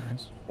Taylor.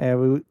 Nice.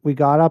 And we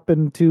got up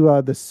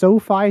into the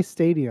SoFi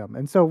Stadium.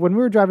 And so when we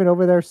were driving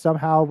over there,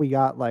 somehow we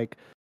got like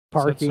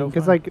parking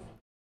because like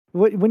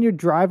when you're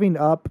driving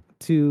up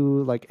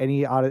to like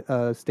any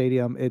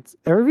stadium,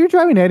 or if you're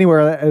driving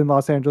anywhere in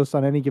Los Angeles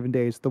on any given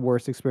day, it's the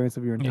worst experience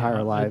of your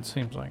entire life. It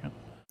seems like it.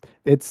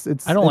 It's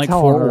I don't like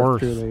Fort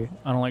Worth. Truly.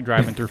 I don't like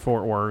driving through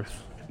Fort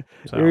Worth.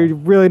 So. You're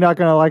really not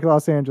gonna like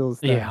Los Angeles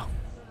then. Yeah.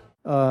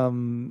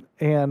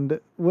 And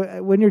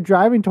when you're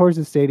driving towards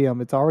the stadium,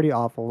 it's already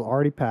awful,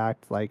 already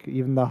packed. Like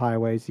even the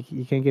highways,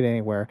 you can't get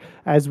anywhere.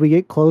 As we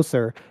get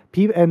closer,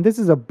 and this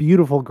is a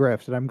beautiful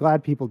grift, and I'm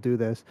glad people do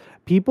this.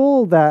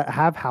 People that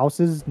have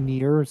houses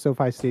near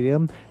SoFi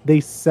Stadium, they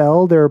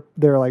sell their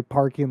like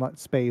parking lot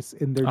space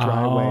in their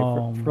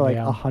driveway for like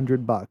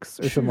 $100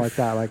 or something like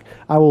that. Like,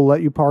 I will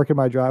let you park in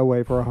my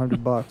driveway for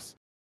 $100.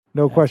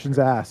 No That's questions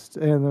crazy. asked.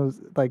 And it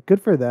was like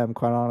good for them,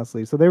 quite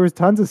honestly. So there was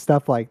tons of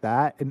stuff like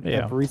that in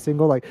Yeah. every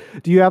single like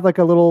do you have like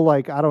a little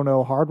like I don't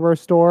know hardware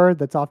store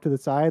that's off to the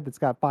side that's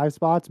got 5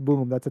 spots?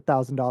 Boom, that's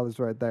 $1,000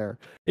 right there.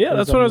 Yeah, Or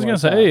that's what I something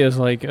was gonna like say. that. Is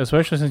like,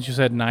 especially since you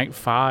said night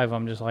 5,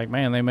 I'm just like,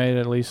 man, they made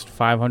at least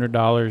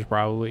 $500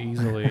 probably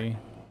easily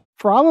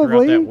throughout that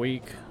Probably.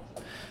 week.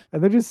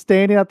 And they're just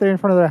standing out there in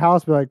front of their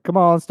house, be like, "Come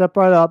on, step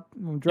right up,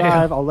 Yeah.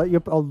 drive. I'll let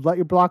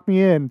you block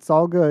me in. It's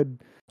all good."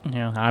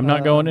 Yeah, I'm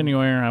not going Um,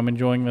 anywhere. I'm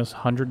enjoying this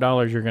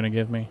 $100 you're gonna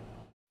give me.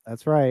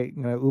 that's right.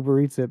 You know, Uber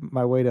Eats it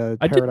my way to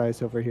I did.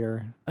 paradise over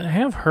here. I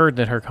have heard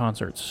that her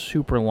concert's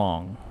super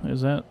long.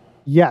 Is that?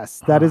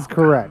 Yes, that is Oh God,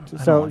 correct. I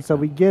don't So like so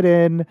that. we get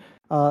in.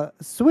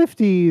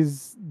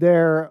 Swifties,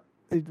 they're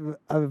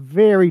a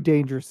very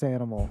dangerous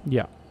animal.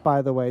 Yeah,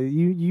 By the way,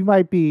 you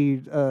might be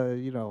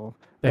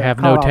they have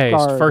no caught off taste.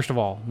 guard. First of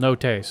all, no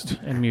taste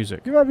in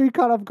music. You might be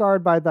caught off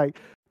guard by like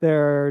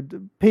their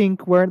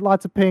pink, wearing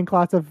lots of pink,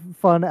 lots of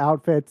fun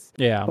outfits.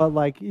 Yeah, But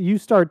like you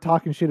start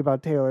talking shit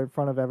about Taylor in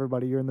front of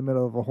everybody, you're in the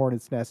middle of a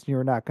hornet's nest, and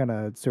you're not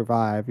gonna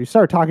survive. You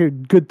start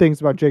talking good things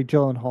about Jake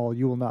Gyllenhaal,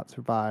 you will not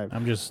survive.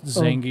 I'm just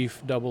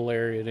Zangief double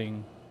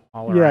lariating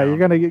all Yeah, around. you're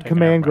gonna get taking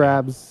command everybody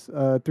out.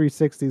 grabs,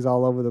 360s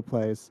all over the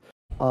place.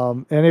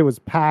 And it was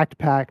packed,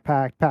 packed,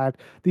 packed, packed.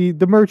 The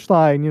merch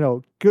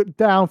line, good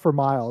down for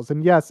miles.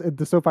 And yes, at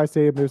the SoFi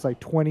Stadium, there's like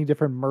 20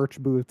 different merch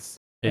booths,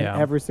 and Yeah,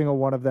 every single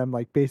one of them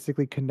like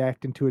basically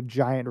connect into a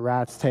giant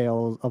rat's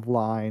tail of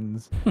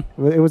lines.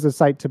 It was a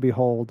sight to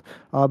behold.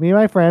 Me and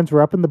my friends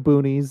were up in the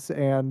boonies,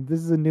 and this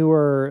is a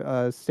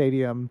newer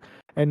stadium,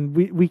 and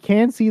we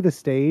can see the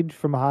stage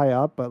from high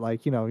up, but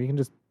like you can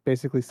just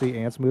basically see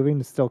ants moving.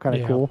 It's still kind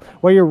of yeah, cool.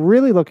 What you're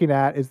really looking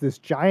at is this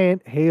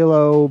giant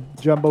Halo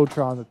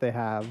jumbotron that they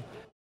have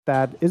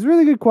that is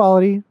really good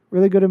quality,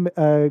 really good,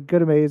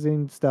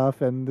 amazing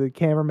stuff. And the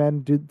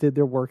cameramen did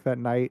their work that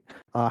night.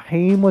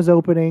 Haim was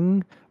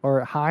opening,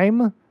 or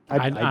Haim.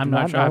 I do I'm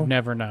not not sure. I've know.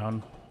 never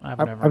known. I've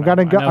I, never I'm known.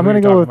 gonna I go. know I'm who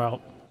you're gonna go talking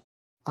with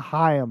about.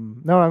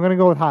 Haim. No, I'm gonna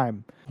go with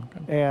Haim.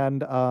 Okay.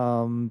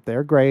 And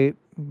they're great.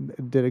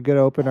 Did a good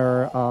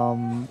opener.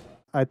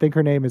 I think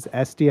her name is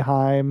Esty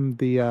Haim,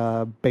 the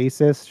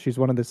bassist. She's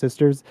one of the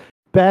sisters.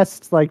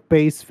 Best like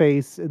bass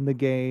face in the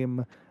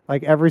game.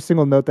 Like every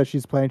single note that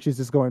she's playing, she's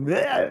just going.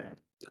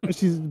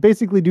 She's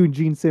basically doing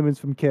Gene Simmons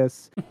from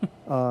Kiss.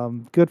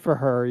 Good for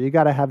her. You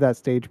got to have that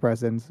stage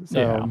presence.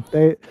 Yeah.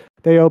 So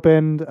they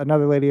opened.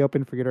 Another lady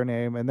opened. Forget her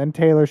name. And then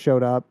Taylor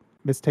showed up.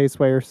 Miss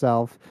Tasteway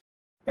herself.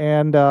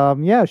 And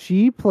yeah,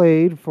 she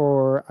played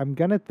for I'm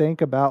gonna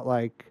think about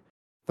like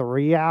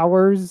 3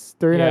 hours,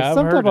 3 nights, Yeah, I've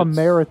some type heard of it's.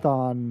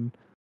 marathon.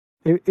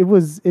 It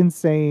was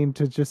insane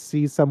to just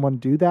see someone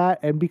do that.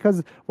 And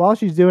because while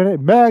she's doing it,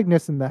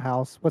 Magnus in the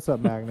house. What's up,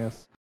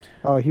 Magnus?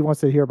 Oh, he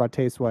wants to hear about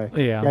Tasteway.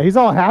 Yeah. Yeah, he's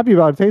all happy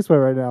about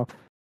Tasteway right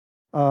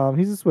now.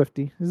 He's a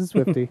Swifty. He's a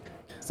Swifty.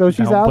 So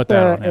she's Don't out put that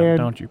there on him. and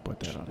Don't you put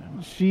that on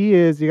him. she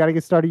is, you got to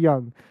get started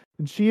young.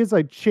 And she is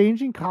like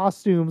changing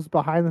costumes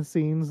behind the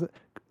scenes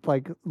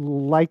like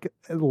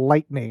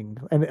lightning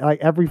and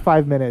like every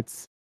 5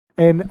 minutes.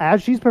 And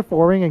as she's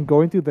performing and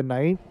going through the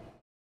night,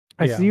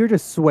 I Yeah. see her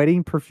just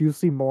sweating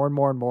profusely more and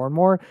more and more and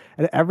more.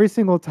 And every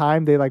single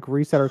time they like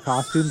reset her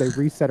costume, they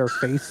reset her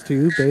face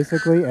too,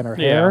 basically, and her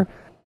Yeah. hair.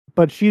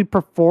 But she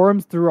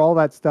performs through all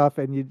that stuff,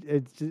 and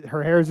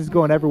her hair is just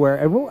going everywhere.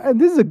 And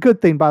this is a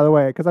good thing, by the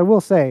way, because I will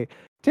say,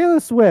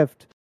 Taylor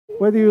Swift,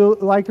 whether you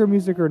like her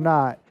music or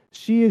not,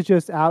 she is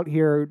just out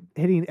here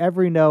hitting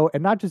every note,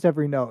 and not just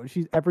every note.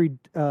 She's every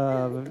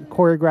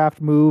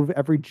choreographed move,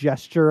 every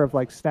gesture of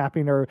like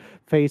snapping her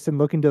face and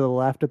looking to the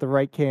left at the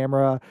right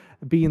camera,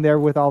 being there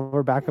with all of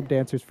her backup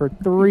dancers for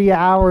 3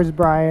 hours,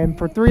 Brian.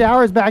 For 3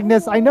 hours,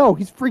 Magnus. I know,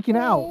 he's freaking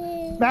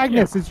out.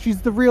 Magnus,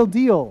 she's the real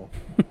deal.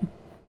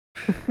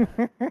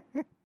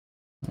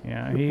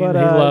 Yeah, he But,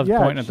 loves yeah,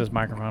 pointing at this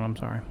microphone. I'm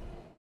sorry.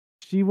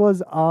 She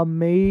was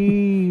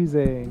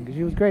amazing.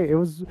 She was great. It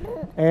was,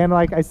 and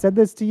like I said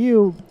this to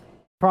you,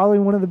 probably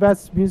one of the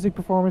best music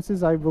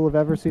performances I will have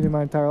ever seen in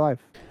my entire life.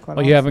 Quite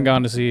Well, you haven't honestly.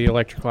 gone to see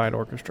Electric Light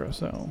Orchestra,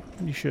 so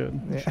you should.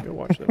 You should go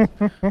watch this.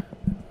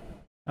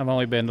 I've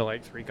only been to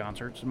like 3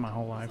 concerts in my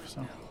whole life,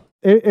 so.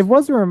 It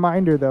was a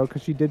reminder though,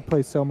 because she did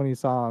play so many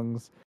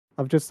songs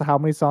of just how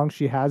many songs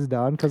she has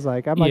done. Because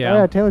like I'm like, Yeah. oh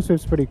yeah, Taylor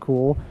Swift's pretty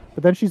cool,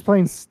 but then she's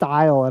playing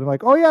Style, and I'm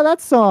like, oh yeah, that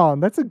song,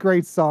 that's a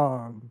great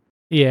song.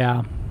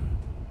 Yeah.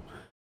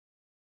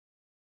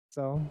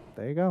 So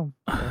there you go.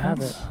 There you have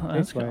it.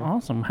 That's Tasteway.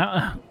 awesome.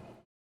 How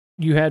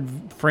you had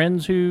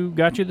friends who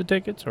got you the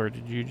tickets, or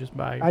did you just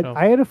buy yourself?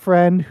 I had a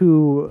friend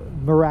who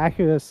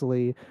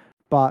miraculously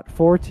bought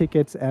 4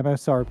 tickets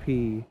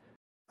MSRP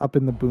up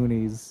in the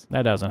boonies.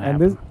 that doesn't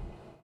And happen.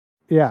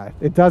 Yeah,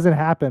 it doesn't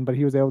happen, but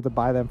he was able to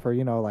buy them for,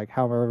 like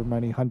however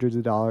many hundreds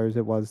of dollars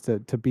it was to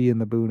be in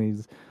the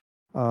boonies.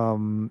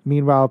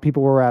 Meanwhile,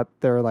 people were at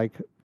their like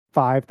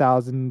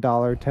 $5,000,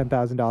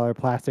 $10,000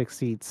 plastic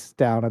seats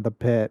down at the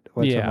pit.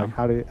 Which Yeah. I'm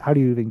like, how do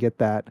you even get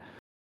that?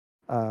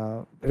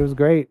 It was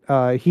great.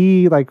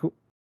 He like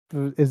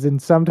is in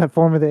some type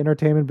form of the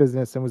entertainment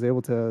business and was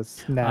able to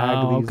snag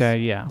Oh, okay,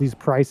 yeah. these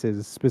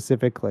prices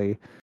specifically.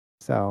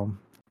 So,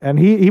 and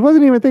he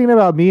wasn't even thinking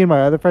about me and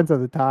my other friends at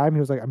the time.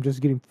 He was like, I'm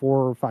just getting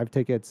 4 or 5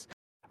 tickets,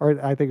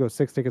 or I think it was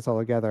 6 tickets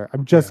altogether.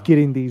 I'm just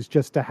getting these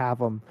just to have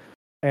them.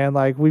 And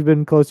like, we've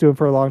been close to him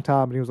for a long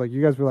time. And he was like,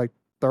 you guys were like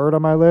 3rd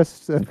on my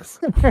list.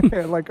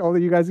 And like,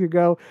 only you guys could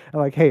go.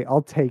 And like, hey,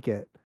 I'll take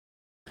it.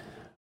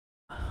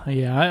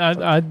 Yeah,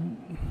 I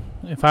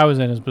if I was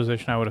in his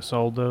position, I would have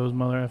sold those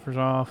mother effers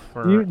off.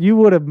 For you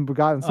would have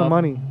gotten some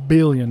money. $1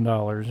 billion.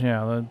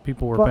 Yeah, the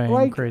people were paying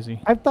like,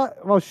 crazy. I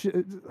thought, well,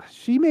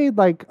 she made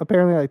like,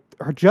 apparently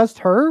like just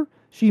her,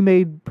 she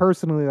made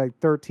personally like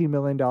 $13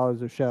 million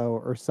a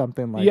show or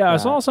something like that. Yeah, I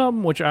saw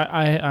something, which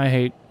I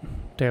hate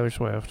Taylor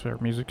Swift. Her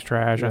music's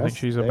trash. Yes, I think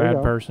she's a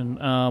bad person.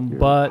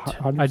 But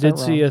I did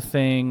see a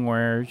thing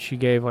where she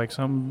gave like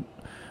some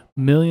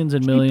millions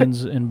and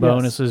millions in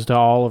bonuses to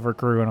all of her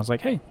crew, and I was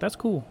like, hey, that's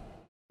cool.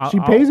 She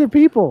pays her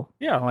people.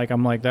 Yeah, like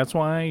I'm like, that's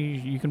why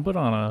you can put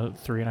on a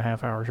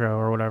 3.5 hour show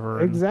or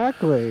whatever.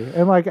 Exactly.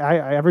 And like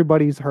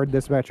everybody's heard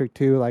this metric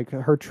too. Like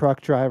her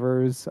truck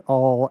drivers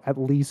all at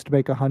least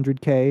make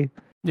 $100K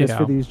just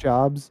for these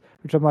jobs,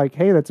 which I'm like,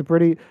 hey, that's a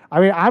pretty, I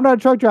mean, I'm not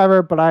a truck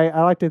driver, but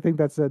I like to think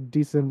that's a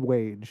decent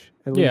wage.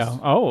 At least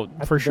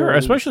for sure.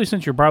 Especially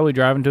since you're probably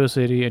driving to a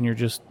city and you're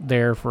just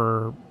there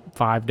for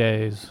 5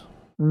 days.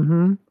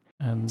 Mm-hmm.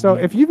 And so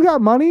if you've got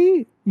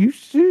money, you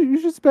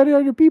should spend it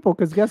on your people,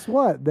 because guess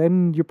what?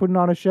 Then you're putting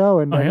on a show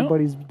and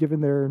everybody's giving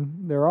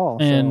their all.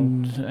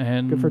 And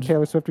good for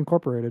Taylor Swift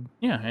Incorporated.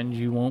 Yeah, and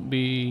you won't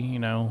be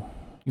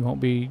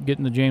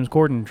getting the James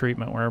Corden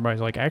treatment where everybody's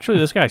like, actually,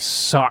 this guy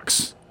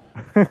sucks.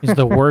 He's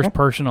the worst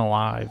person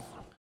alive.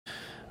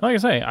 Like I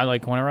say,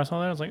 whenever I saw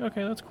that, I was like,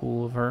 okay, that's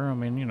cool of her. I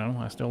mean,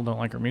 I still don't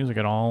like her music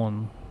at all,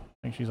 and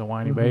I think she's a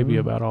whiny baby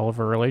about all of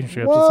her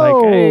relationships. Whoa. It's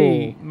like,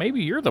 hey,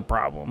 maybe you're the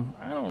problem.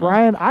 I don't know.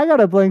 Brian, I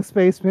got a blank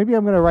space. Maybe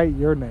I'm going to write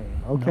your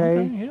name,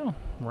 okay? Yeah,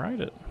 write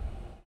it.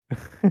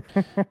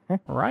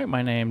 Write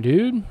my name,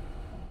 dude.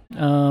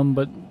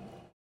 But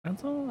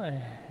that's all I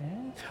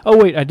had. Oh,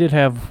 wait, I did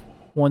have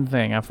one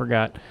thing. I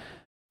forgot.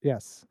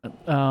 Yes.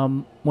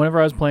 Whenever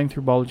I was playing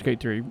through Baldur's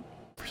Gate 3,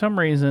 for some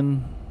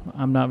reason,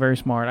 I'm not very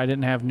smart. I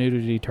didn't have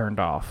nudity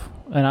turned off.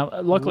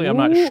 And luckily, I'm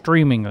not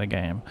streaming the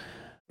game.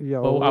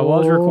 Well, I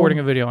was recording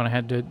a video, and I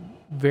had to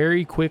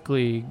very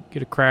quickly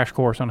get a crash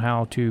course on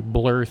how to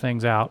blur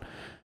things out.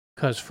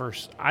 Because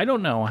first, I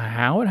don't know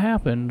how it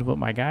happened, but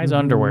my guy's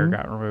underwear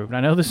got removed.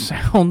 I know this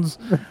sounds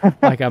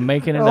like I'm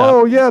making it up.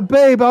 Oh, yeah,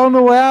 babe, I don't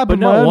know what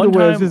happened. My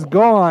underwear is just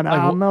gone. I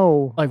don't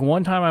know. Like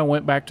one time I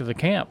went back to the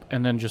camp,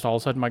 and then just all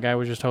of a sudden my guy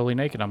was just totally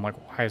naked. I'm like,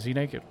 why is he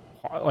naked?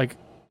 Like,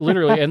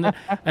 literally. And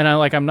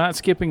I'm not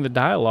skipping the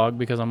dialogue,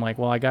 because I'm like,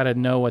 well, I got to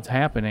know what's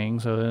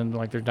happening. So then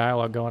like there's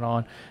dialogue going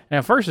on. And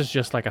at first it's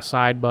just like a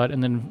side butt,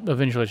 and then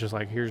eventually it's just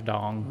like, here's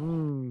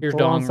dong. Here's full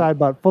dong. On side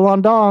butt. Full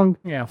on dong.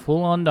 Yeah,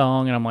 full on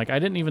dong. And I'm like, I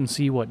didn't even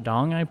see what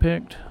dong I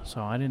picked.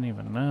 So I didn't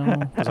even know,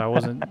 because I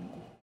wasn't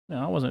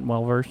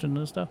well versed in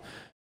this stuff.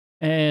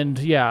 And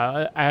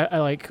yeah, I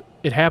like,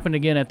 it happened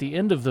again at the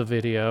end of the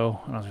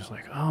video, and I was just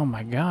like, oh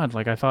my God,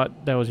 like I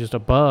thought that was just a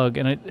bug.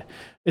 And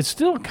it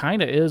still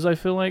kind of is, I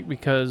feel like,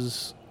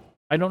 because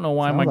I don't know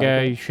why my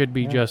guy should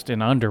be just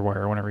in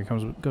underwear whenever he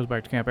goes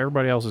back to camp.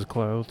 Everybody else is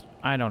clothed.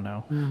 I don't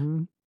know.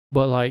 Mm-hmm.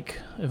 But like,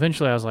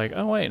 eventually I was like,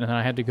 oh wait, and then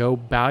I had to go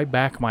buy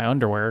back my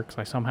underwear, because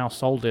I somehow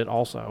sold it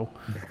also,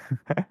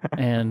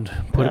 and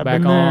put it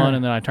back on,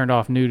 and then I turned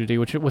off nudity,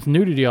 which with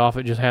nudity off,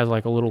 it just has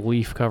like a little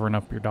leaf covering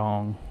up your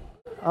dong.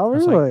 Oh,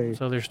 really? Like,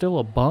 so there's still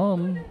a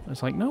bum.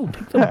 It's like, no,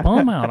 take the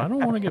bum out. I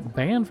don't want to get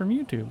banned from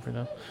YouTube for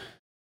that.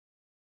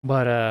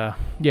 But,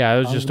 yeah, it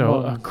was just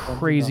a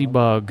crazy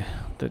bug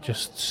that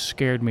just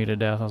scared me to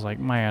death. I was like,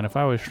 man, if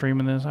I was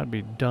streaming this, I'd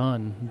be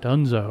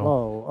donezo.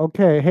 Oh,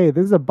 okay. Hey,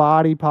 this is a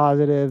body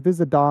positive. This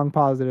is a dong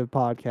positive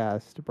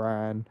podcast,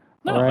 Brian.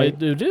 No,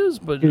 right? it is,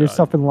 but... Get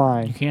yourself in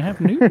line. You can't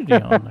have nudity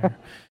on there.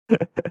 You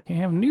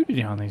can't have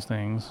nudity on these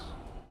things.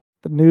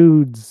 The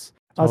nudes.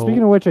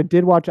 Speaking of which, I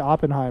did watch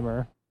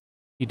Oppenheimer.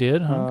 You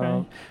did?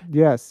 Okay.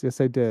 Yes,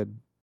 I did.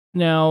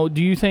 Now,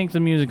 do you think the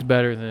music's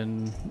better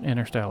than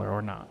Interstellar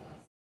or not?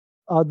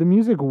 The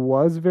music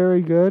was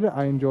very good.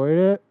 I enjoyed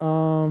it.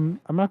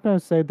 I'm not gonna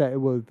say that it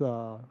was.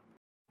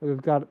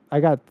 I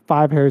got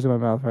 5 hairs in my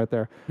mouth right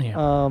there.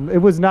 Yeah. It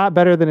was not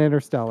better than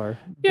Interstellar.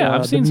 Yeah,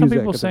 I've seen some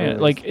people say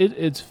it. Like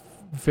it's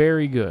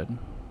very good.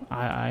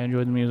 I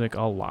enjoyed the music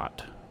a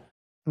lot.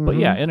 But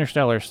yeah,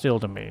 Interstellar still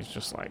to me is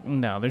just like,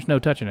 no, there's no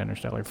touching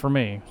Interstellar for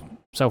me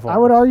so far. I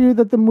would argue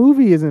that the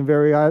movie isn't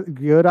very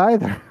good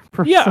either.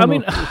 Yeah, I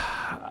mean,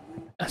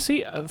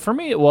 see, for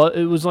me, it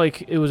was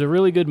a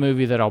really good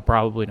movie that I'll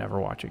probably never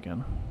watch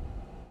again.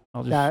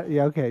 I'll just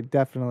okay,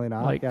 definitely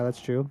not. Like, yeah,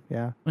 that's true.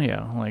 Yeah.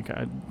 Yeah,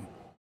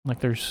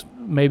 there's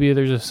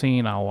a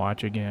scene I'll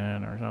watch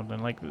again or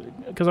something, like,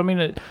 because I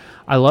mean,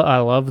 I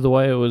love the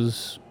way it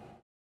was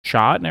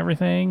shot and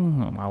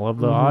everything. I love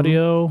the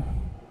audio.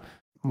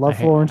 Love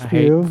Florence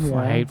Pugh.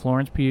 I hate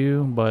Florence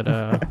Pugh, but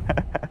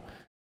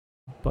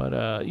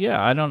But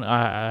yeah,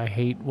 I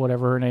hate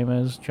whatever her name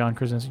is. John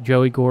Krasinski,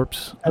 Joey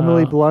Gorp's.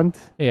 Emily Blunt.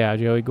 Yeah,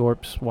 Joey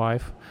Gorp's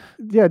wife.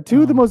 Yeah,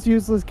 two of the most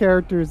useless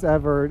characters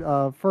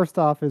ever. First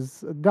off,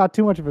 is not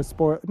too much of a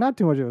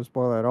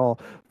spoiler at all.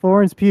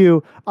 Florence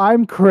Pugh,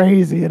 I'm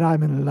crazy and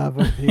I'm in love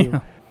with you.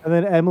 Yeah. And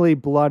then Emily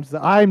Blunt,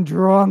 I'm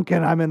drunk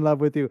and I'm in love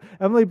with you.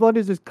 Emily Blunt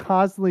is just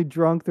constantly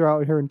drunk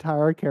throughout her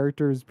entire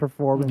character's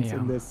performance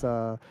in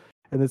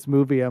this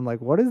movie. I'm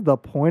like, what is the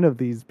point of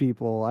these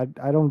people?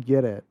 I don't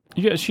get it.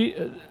 Yeah, she.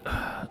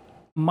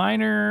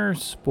 Minor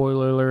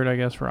spoiler alert, I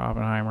guess, for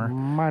Oppenheimer.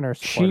 Minor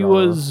spoiler. She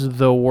was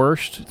the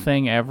worst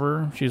thing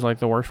ever. She's like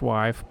the worst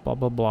wife, blah,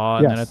 blah, blah.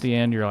 And then at the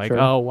end, you're like,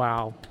 oh,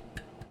 wow.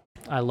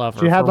 I love her.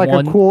 She had like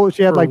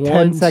she had like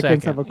 10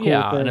 seconds of a cool thing.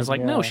 And it's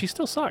like, no, she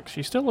still sucks.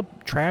 She's still a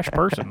trash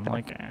person.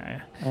 Like,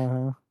 I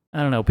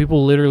don't know.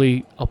 People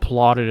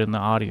applauded in the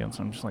audience.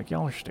 I'm just like,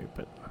 y'all are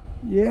stupid.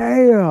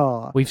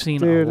 Yeah. We've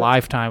seen a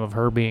lifetime of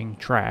her being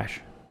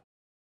trash.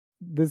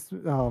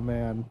 Oh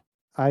man.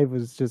 I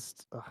was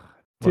just...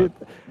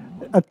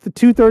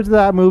 2/3 of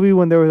that movie,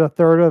 when there was a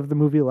third of the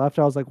movie left,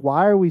 I was like,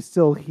 why are we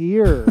still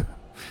here?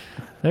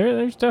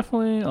 There's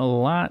definitely a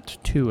lot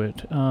to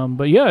it.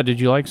 But yeah, did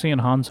you like seeing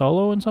Han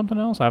Solo in something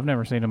else? I've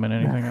never seen him in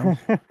anything else.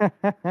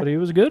 But he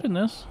was good in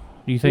this.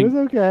 Do you think it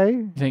was okay?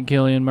 You think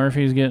Cillian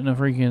Murphy's getting a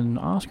freaking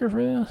Oscar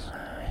for this?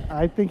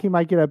 I think he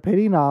might get a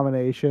pity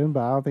nomination, but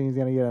I don't think he's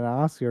gonna get an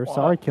Oscar.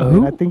 Sorry,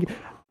 Cillian. I think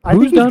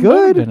he's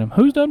good.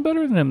 Who's done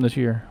better than him this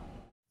year?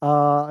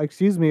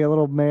 Excuse me, a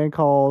little man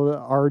called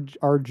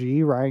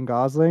RG, Ryan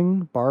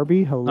Gosling,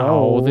 Barbie.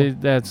 Hello. Oh,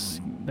 that's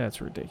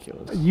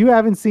ridiculous. You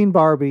haven't seen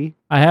Barbie.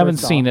 I haven't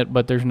seen it,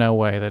 but there's no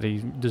way that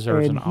he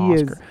deserves an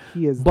Oscar.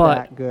 He is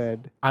that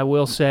good. I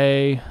will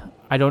say,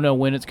 I don't know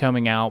when it's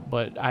coming out,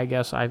 but I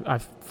guess I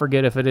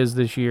forget if it is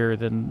this year,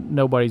 then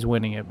nobody's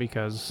winning it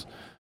because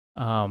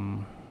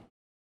Timothée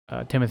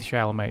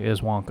Chalamet is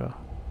Wonka.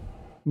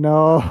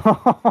 No.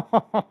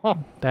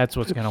 That's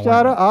what's gonna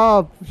Shut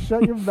up.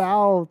 Shut your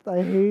mouth.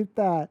 I hate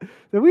that.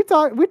 We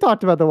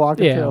talked about the Wonka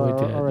trailer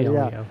already.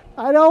 Yeah.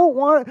 I don't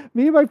want...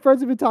 Me and my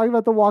friends have been talking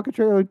about the Wonka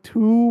trailer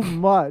too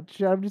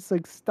much. I'm just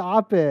like,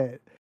 stop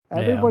it.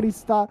 Everybody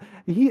stop.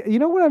 You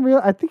know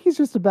what I think he's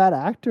just a bad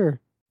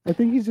actor. I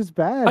think he's just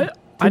bad.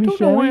 I don't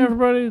know why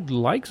everybody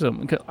likes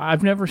him.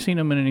 I've never seen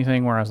him in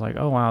anything where I was like,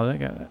 oh wow,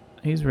 that guy...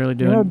 He's really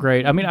doing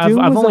great. I mean, I've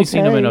only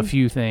seen him in a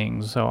few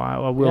things, so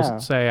I will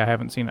say I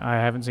haven't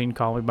seen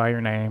Call Me by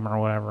Your Name or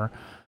whatever.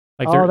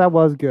 Like, that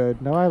was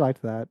good. No, I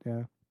liked that.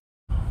 Yeah.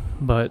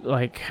 But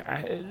like,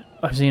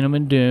 I've seen him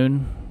in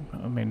Dune.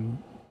 I mean,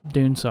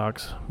 Dune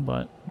sucks,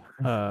 but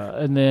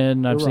and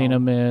then I've seen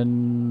him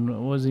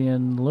in... Was he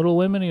in Little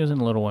Women? He was in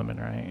Little Women,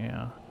 right?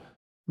 Yeah.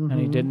 Mm-hmm.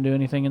 And he didn't do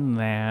anything in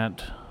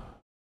that.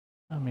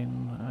 I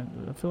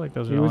mean, I feel like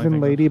those are. He was in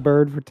Lady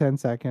Bird for 10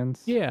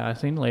 seconds. Yeah, I've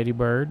seen Lady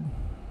Bird.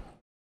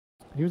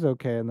 He was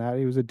okay in that.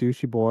 He was a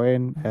douchey boy,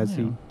 and as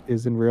he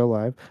is in real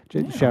life.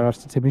 Shout outs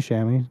to Timmy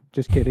Shammy.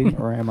 Just kidding,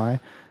 or am I?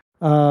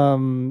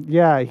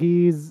 Yeah,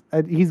 he's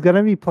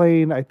gonna be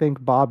playing, I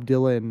think, Bob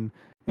Dylan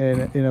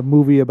in a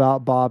movie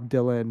about Bob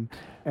Dylan,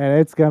 and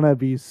it's gonna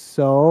be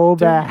so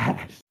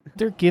bad.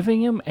 They're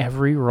giving him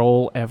every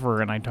role ever,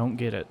 and I don't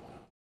get it.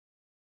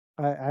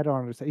 I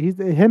don't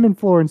understand. Him and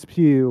Florence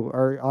Pugh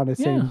are on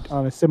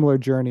a similar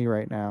journey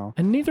right now,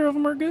 and neither of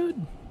them are good.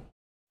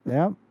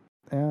 Yeah.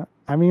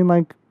 I mean,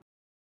 like,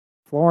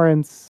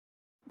 Florence,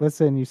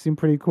 listen, you seem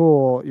pretty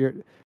cool.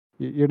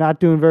 You're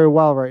not doing very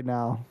well right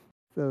now.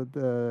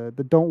 The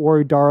don't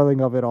worry, darling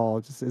of it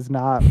all just is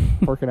not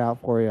working out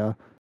for you.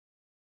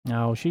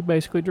 No, she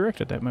basically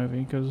directed that movie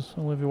because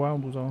Olivia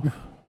Wilde was off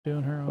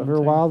doing her own Olivia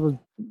thing. Wilde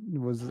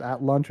was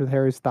at lunch with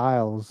Harry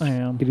Styles,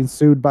 Damn. getting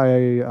sued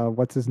by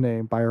what's his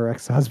name, by her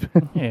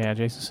ex-husband. Yeah,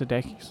 Jason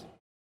Sudeikis.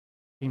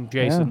 Team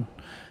Jason.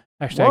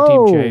 Yeah. Hashtag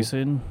Team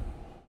Jason.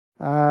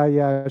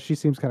 Yeah, she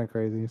seems kind of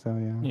crazy. So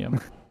yeah.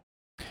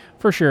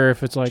 For sure,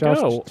 if it's like, I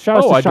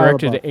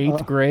directed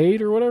 8th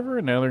grade or whatever,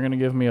 and now they're going to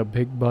give me a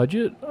big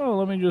budget. Oh,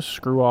 let me just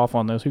screw off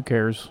on this. Who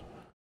cares?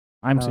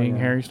 I'm seeing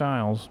Harry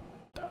Styles.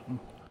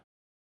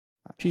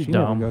 She's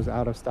dumb. Never goes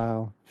out of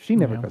style. She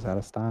never goes out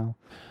of style.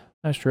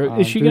 That's true.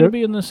 Is she going to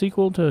be in the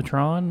sequel to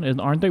Tron? And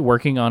aren't they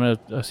working on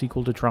a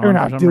sequel to Tron? They're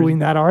not doing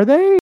that, are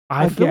they?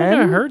 I feel like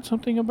I heard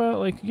something about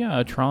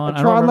Tron.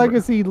 A Tron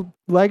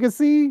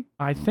Legacy?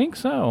 I think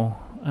so.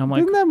 I'm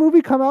like, didn't that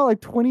movie come out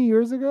like 20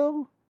 years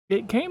ago?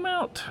 It came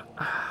out,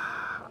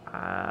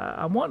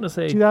 I'm wanting to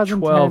say 2010,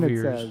 12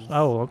 years.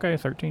 Oh, okay,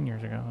 13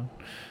 years ago.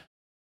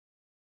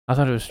 I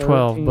thought it was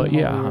 12, but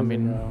yeah, I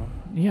mean,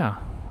 yeah.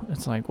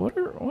 It's like, what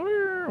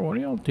are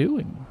y'all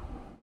doing?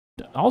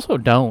 Also,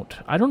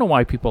 I don't know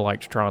why people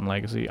liked Tron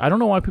Legacy. I don't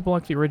know why people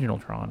like the original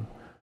Tron.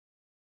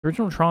 The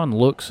original Tron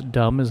looks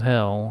dumb as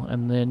hell,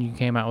 and then you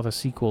came out with a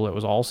sequel that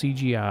was all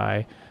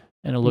CGI,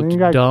 and it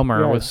looked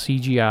dumber with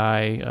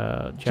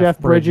CGI. Jeff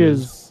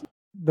Bridges.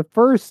 The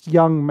first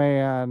young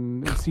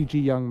man,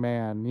 CG young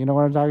man. You know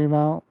what I'm talking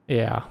about?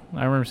 Yeah,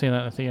 I remember seeing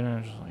that in the theater, and I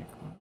was just like,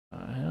 what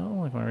the hell?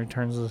 Like when he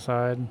turns to the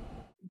side.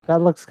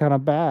 That looks kind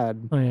of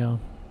bad. Oh, yeah.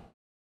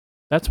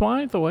 That's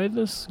why the way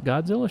this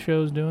Godzilla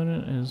show is doing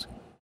it is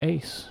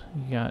ace.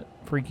 You got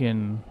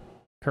freaking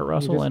Kurt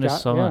Russell and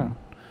his son. Yeah.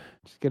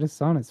 Just get his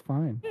son. It's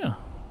fine. Yeah.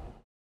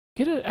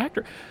 Get an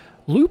actor.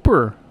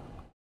 Looper.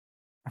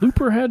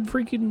 Looper had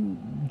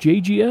freaking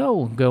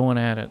JGL going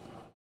at it.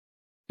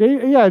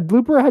 Yeah,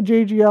 Looper had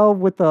JGL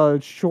with a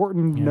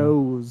shortened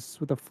nose,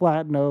 with a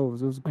flat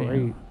nose. It was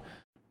great.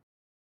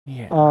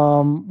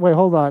 Yeah. Wait,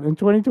 hold on. In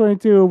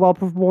 2022, while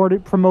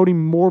promoting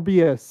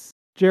Morbius,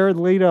 Jared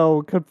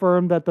Leto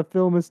confirmed that the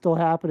film is still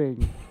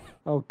happening.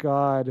 Oh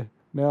God,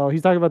 no!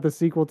 He's talking about the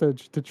sequel to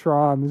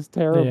Tron. This is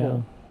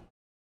terrible.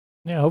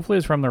 Yeah. Hopefully,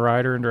 it's from the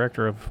writer and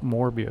director of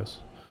Morbius.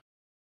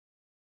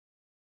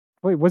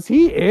 Wait, was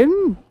he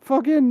in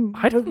fucking?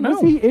 I don't know.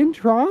 Was he in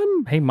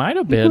Tron? He might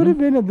have been. He could have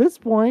been at this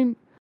point.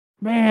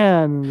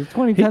 Man, the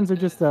 2010s are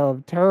just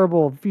a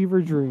terrible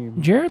fever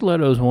dream. Jared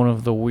Leto's one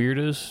of the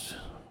weirdest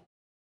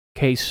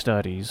case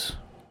studies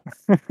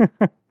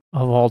of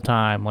all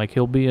time. Like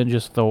he'll be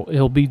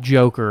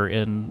Joker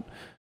in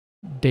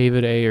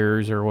David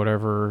Ayers or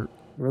whatever.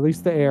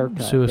 Release the air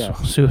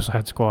cut.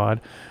 Suicide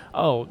Squad.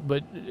 Oh,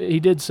 but he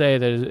did say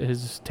that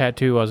his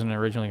tattoo wasn't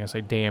originally going to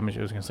say damage;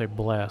 it was going to say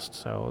blessed.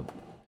 So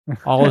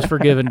all is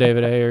forgiven,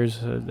 David Ayers.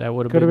 That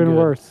would have could have been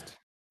worse.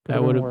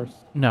 That would have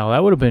no.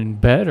 That would have been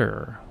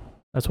better.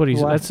 That's what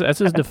he's. That's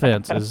his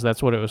defense.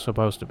 That's what it was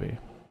supposed to be.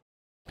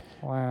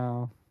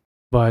 Wow.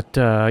 But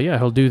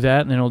he'll do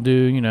that, and then he'll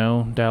do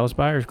Dallas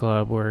Buyers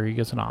Club, where he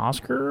gets an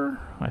Oscar.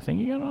 I think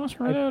he got an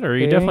Oscar for that, or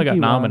he definitely got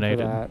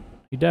nominated.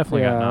 He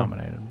definitely got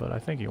nominated, but I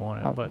think he won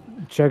it. But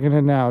checking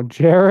it now,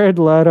 Jared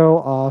Leto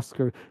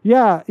Oscar.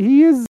 Yeah,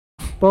 he is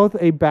both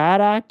a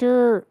bad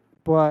actor,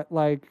 but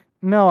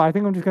no, I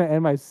think I'm just gonna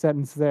end my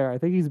sentence there. I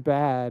think he's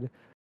bad.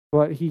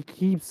 But he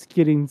keeps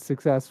getting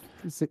success.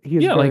 He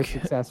is very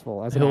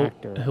successful as an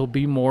actor. He'll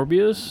be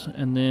Morbius,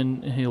 and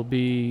then he'll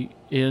be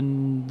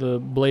in the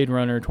Blade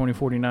Runner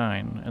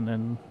 2049, and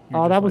then.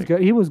 Oh, that was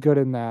good. He was good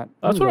in that.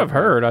 That's what I've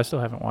heard. I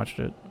still haven't watched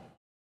it.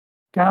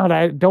 God,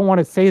 I don't want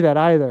to say that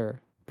either.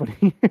 But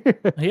he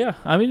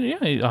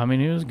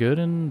was good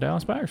in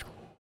Dallas Buyers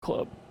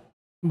Club,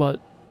 but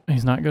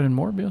he's not good in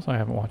Morbius. I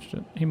haven't watched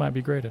it. He might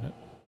be great in it.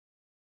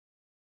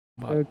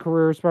 A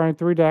career spanning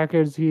 3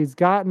 decades. He's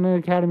gotten an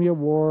Academy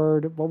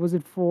Award. What was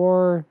it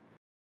for?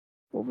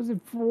 Was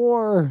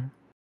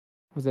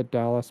it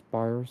Dallas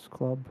Buyers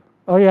Club?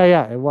 Oh,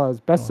 yeah, it was.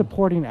 Best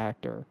Supporting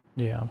Actor.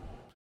 Yeah.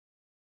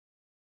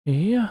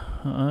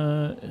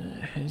 Yeah.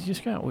 He's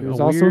just got He was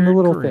also in The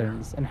Little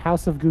Things and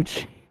House of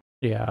Gucci.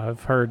 Yeah,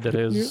 I've heard that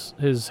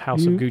his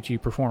House of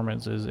Gucci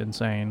performance is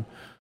insane.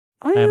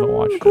 I haven't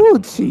watched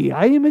Gucci.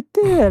 I am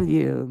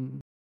Italian.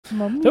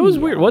 That was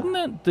weird, wasn't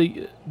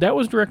that? That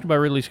was directed by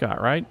Ridley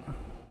Scott, right?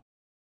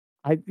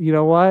 You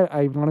know what?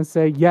 I want to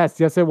say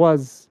yes, it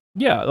was.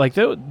 Yeah, like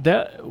that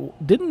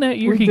didn't that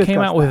year he came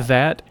out with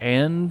that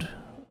and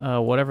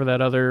whatever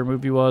that other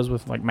movie was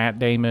with like Matt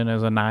Damon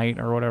as a knight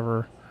or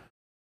whatever.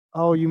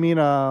 Oh, you mean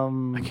I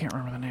can't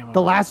remember the name of it.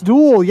 The Last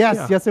Duel.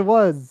 Yes, it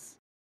was.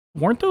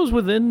 Weren't those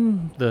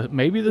within the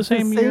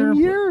same year? Same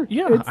year?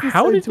 Yeah.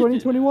 How did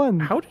 2021?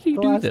 How did he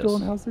do this? The Last Duel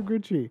and House of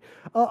Gucci.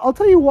 I'll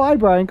tell you why,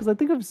 Brian, because I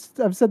think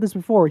I've said this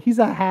before. He's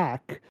a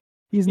hack.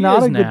 He's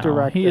not a good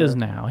director. He is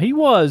now. He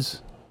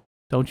was.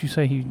 Don't you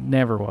say he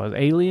never was.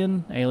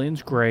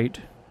 Alien's great.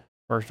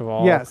 First of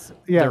all. Yes.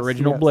 The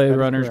original Blade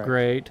Runner's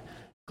great.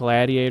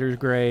 Gladiator's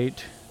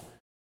great.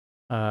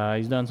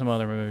 He's done some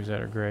other movies that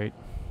are great.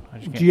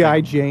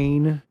 G.I.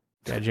 Jane.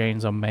 Yeah,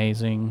 Jane's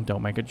amazing.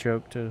 Don't make a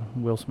joke to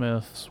Will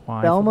Smith's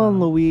wife. Thelma and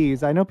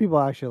Louise. I know people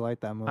actually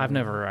like that movie. I've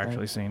never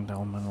actually seen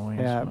Thelma and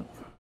Louise. Yeah.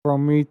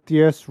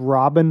 Prometheus,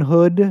 Robin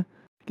Hood,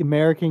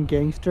 American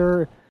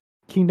Gangster,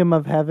 Kingdom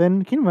of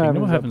Heaven. Kingdom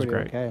of Heaven's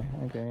great. Okay,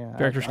 yeah.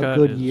 Director's Cut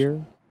good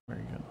year.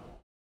 Very good.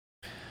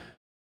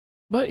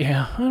 But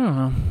yeah, I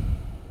don't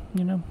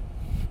know.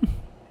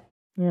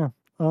 Yeah.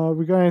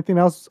 We got anything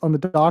else on the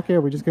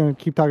docket? We're just gonna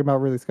keep talking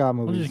about Ridley Scott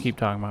movies. We'll just keep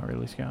talking about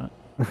Ridley Scott.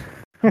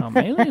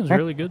 Alien's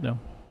really good though.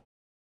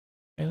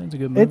 Alien's a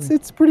good movie.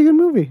 It's a pretty good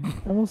movie,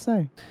 I will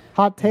say.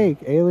 Hot take: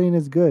 Alien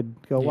is good.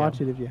 Go watch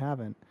it if you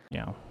haven't.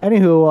 Yeah.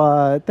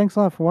 Anywho, thanks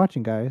a lot for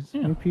watching, guys.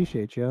 Yeah. We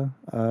appreciate you.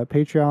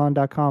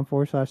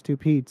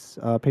 Patreon.com/2Pete's.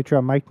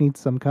 Patreon Mike needs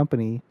some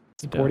company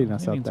supporting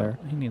us out there.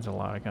 He needs a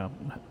lot of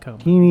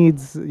company. He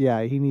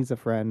needs a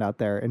friend out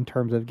there in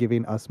terms of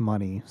giving us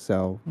money.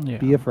 So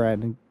be a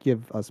friend and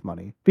give us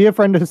money. Be a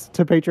friend to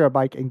Patreon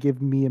Mike and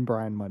give me and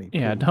Brian money.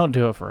 Please. Yeah, don't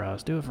do it for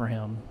us. Do it for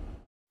him.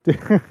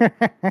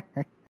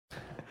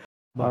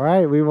 All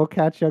right, we will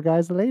catch you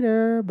guys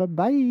later.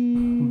 Bye-bye.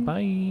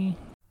 Bye.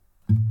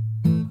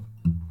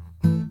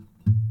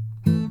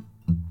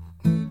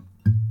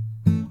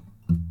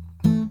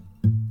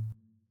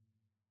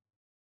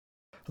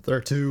 There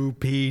are 2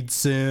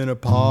 Pete's in a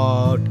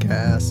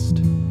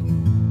podcast.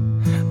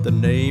 The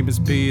name is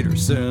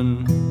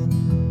Peterson.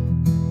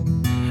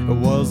 It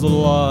was a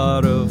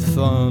lot of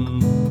fun,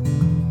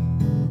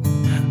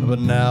 but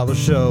now the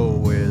show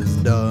is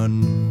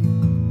done.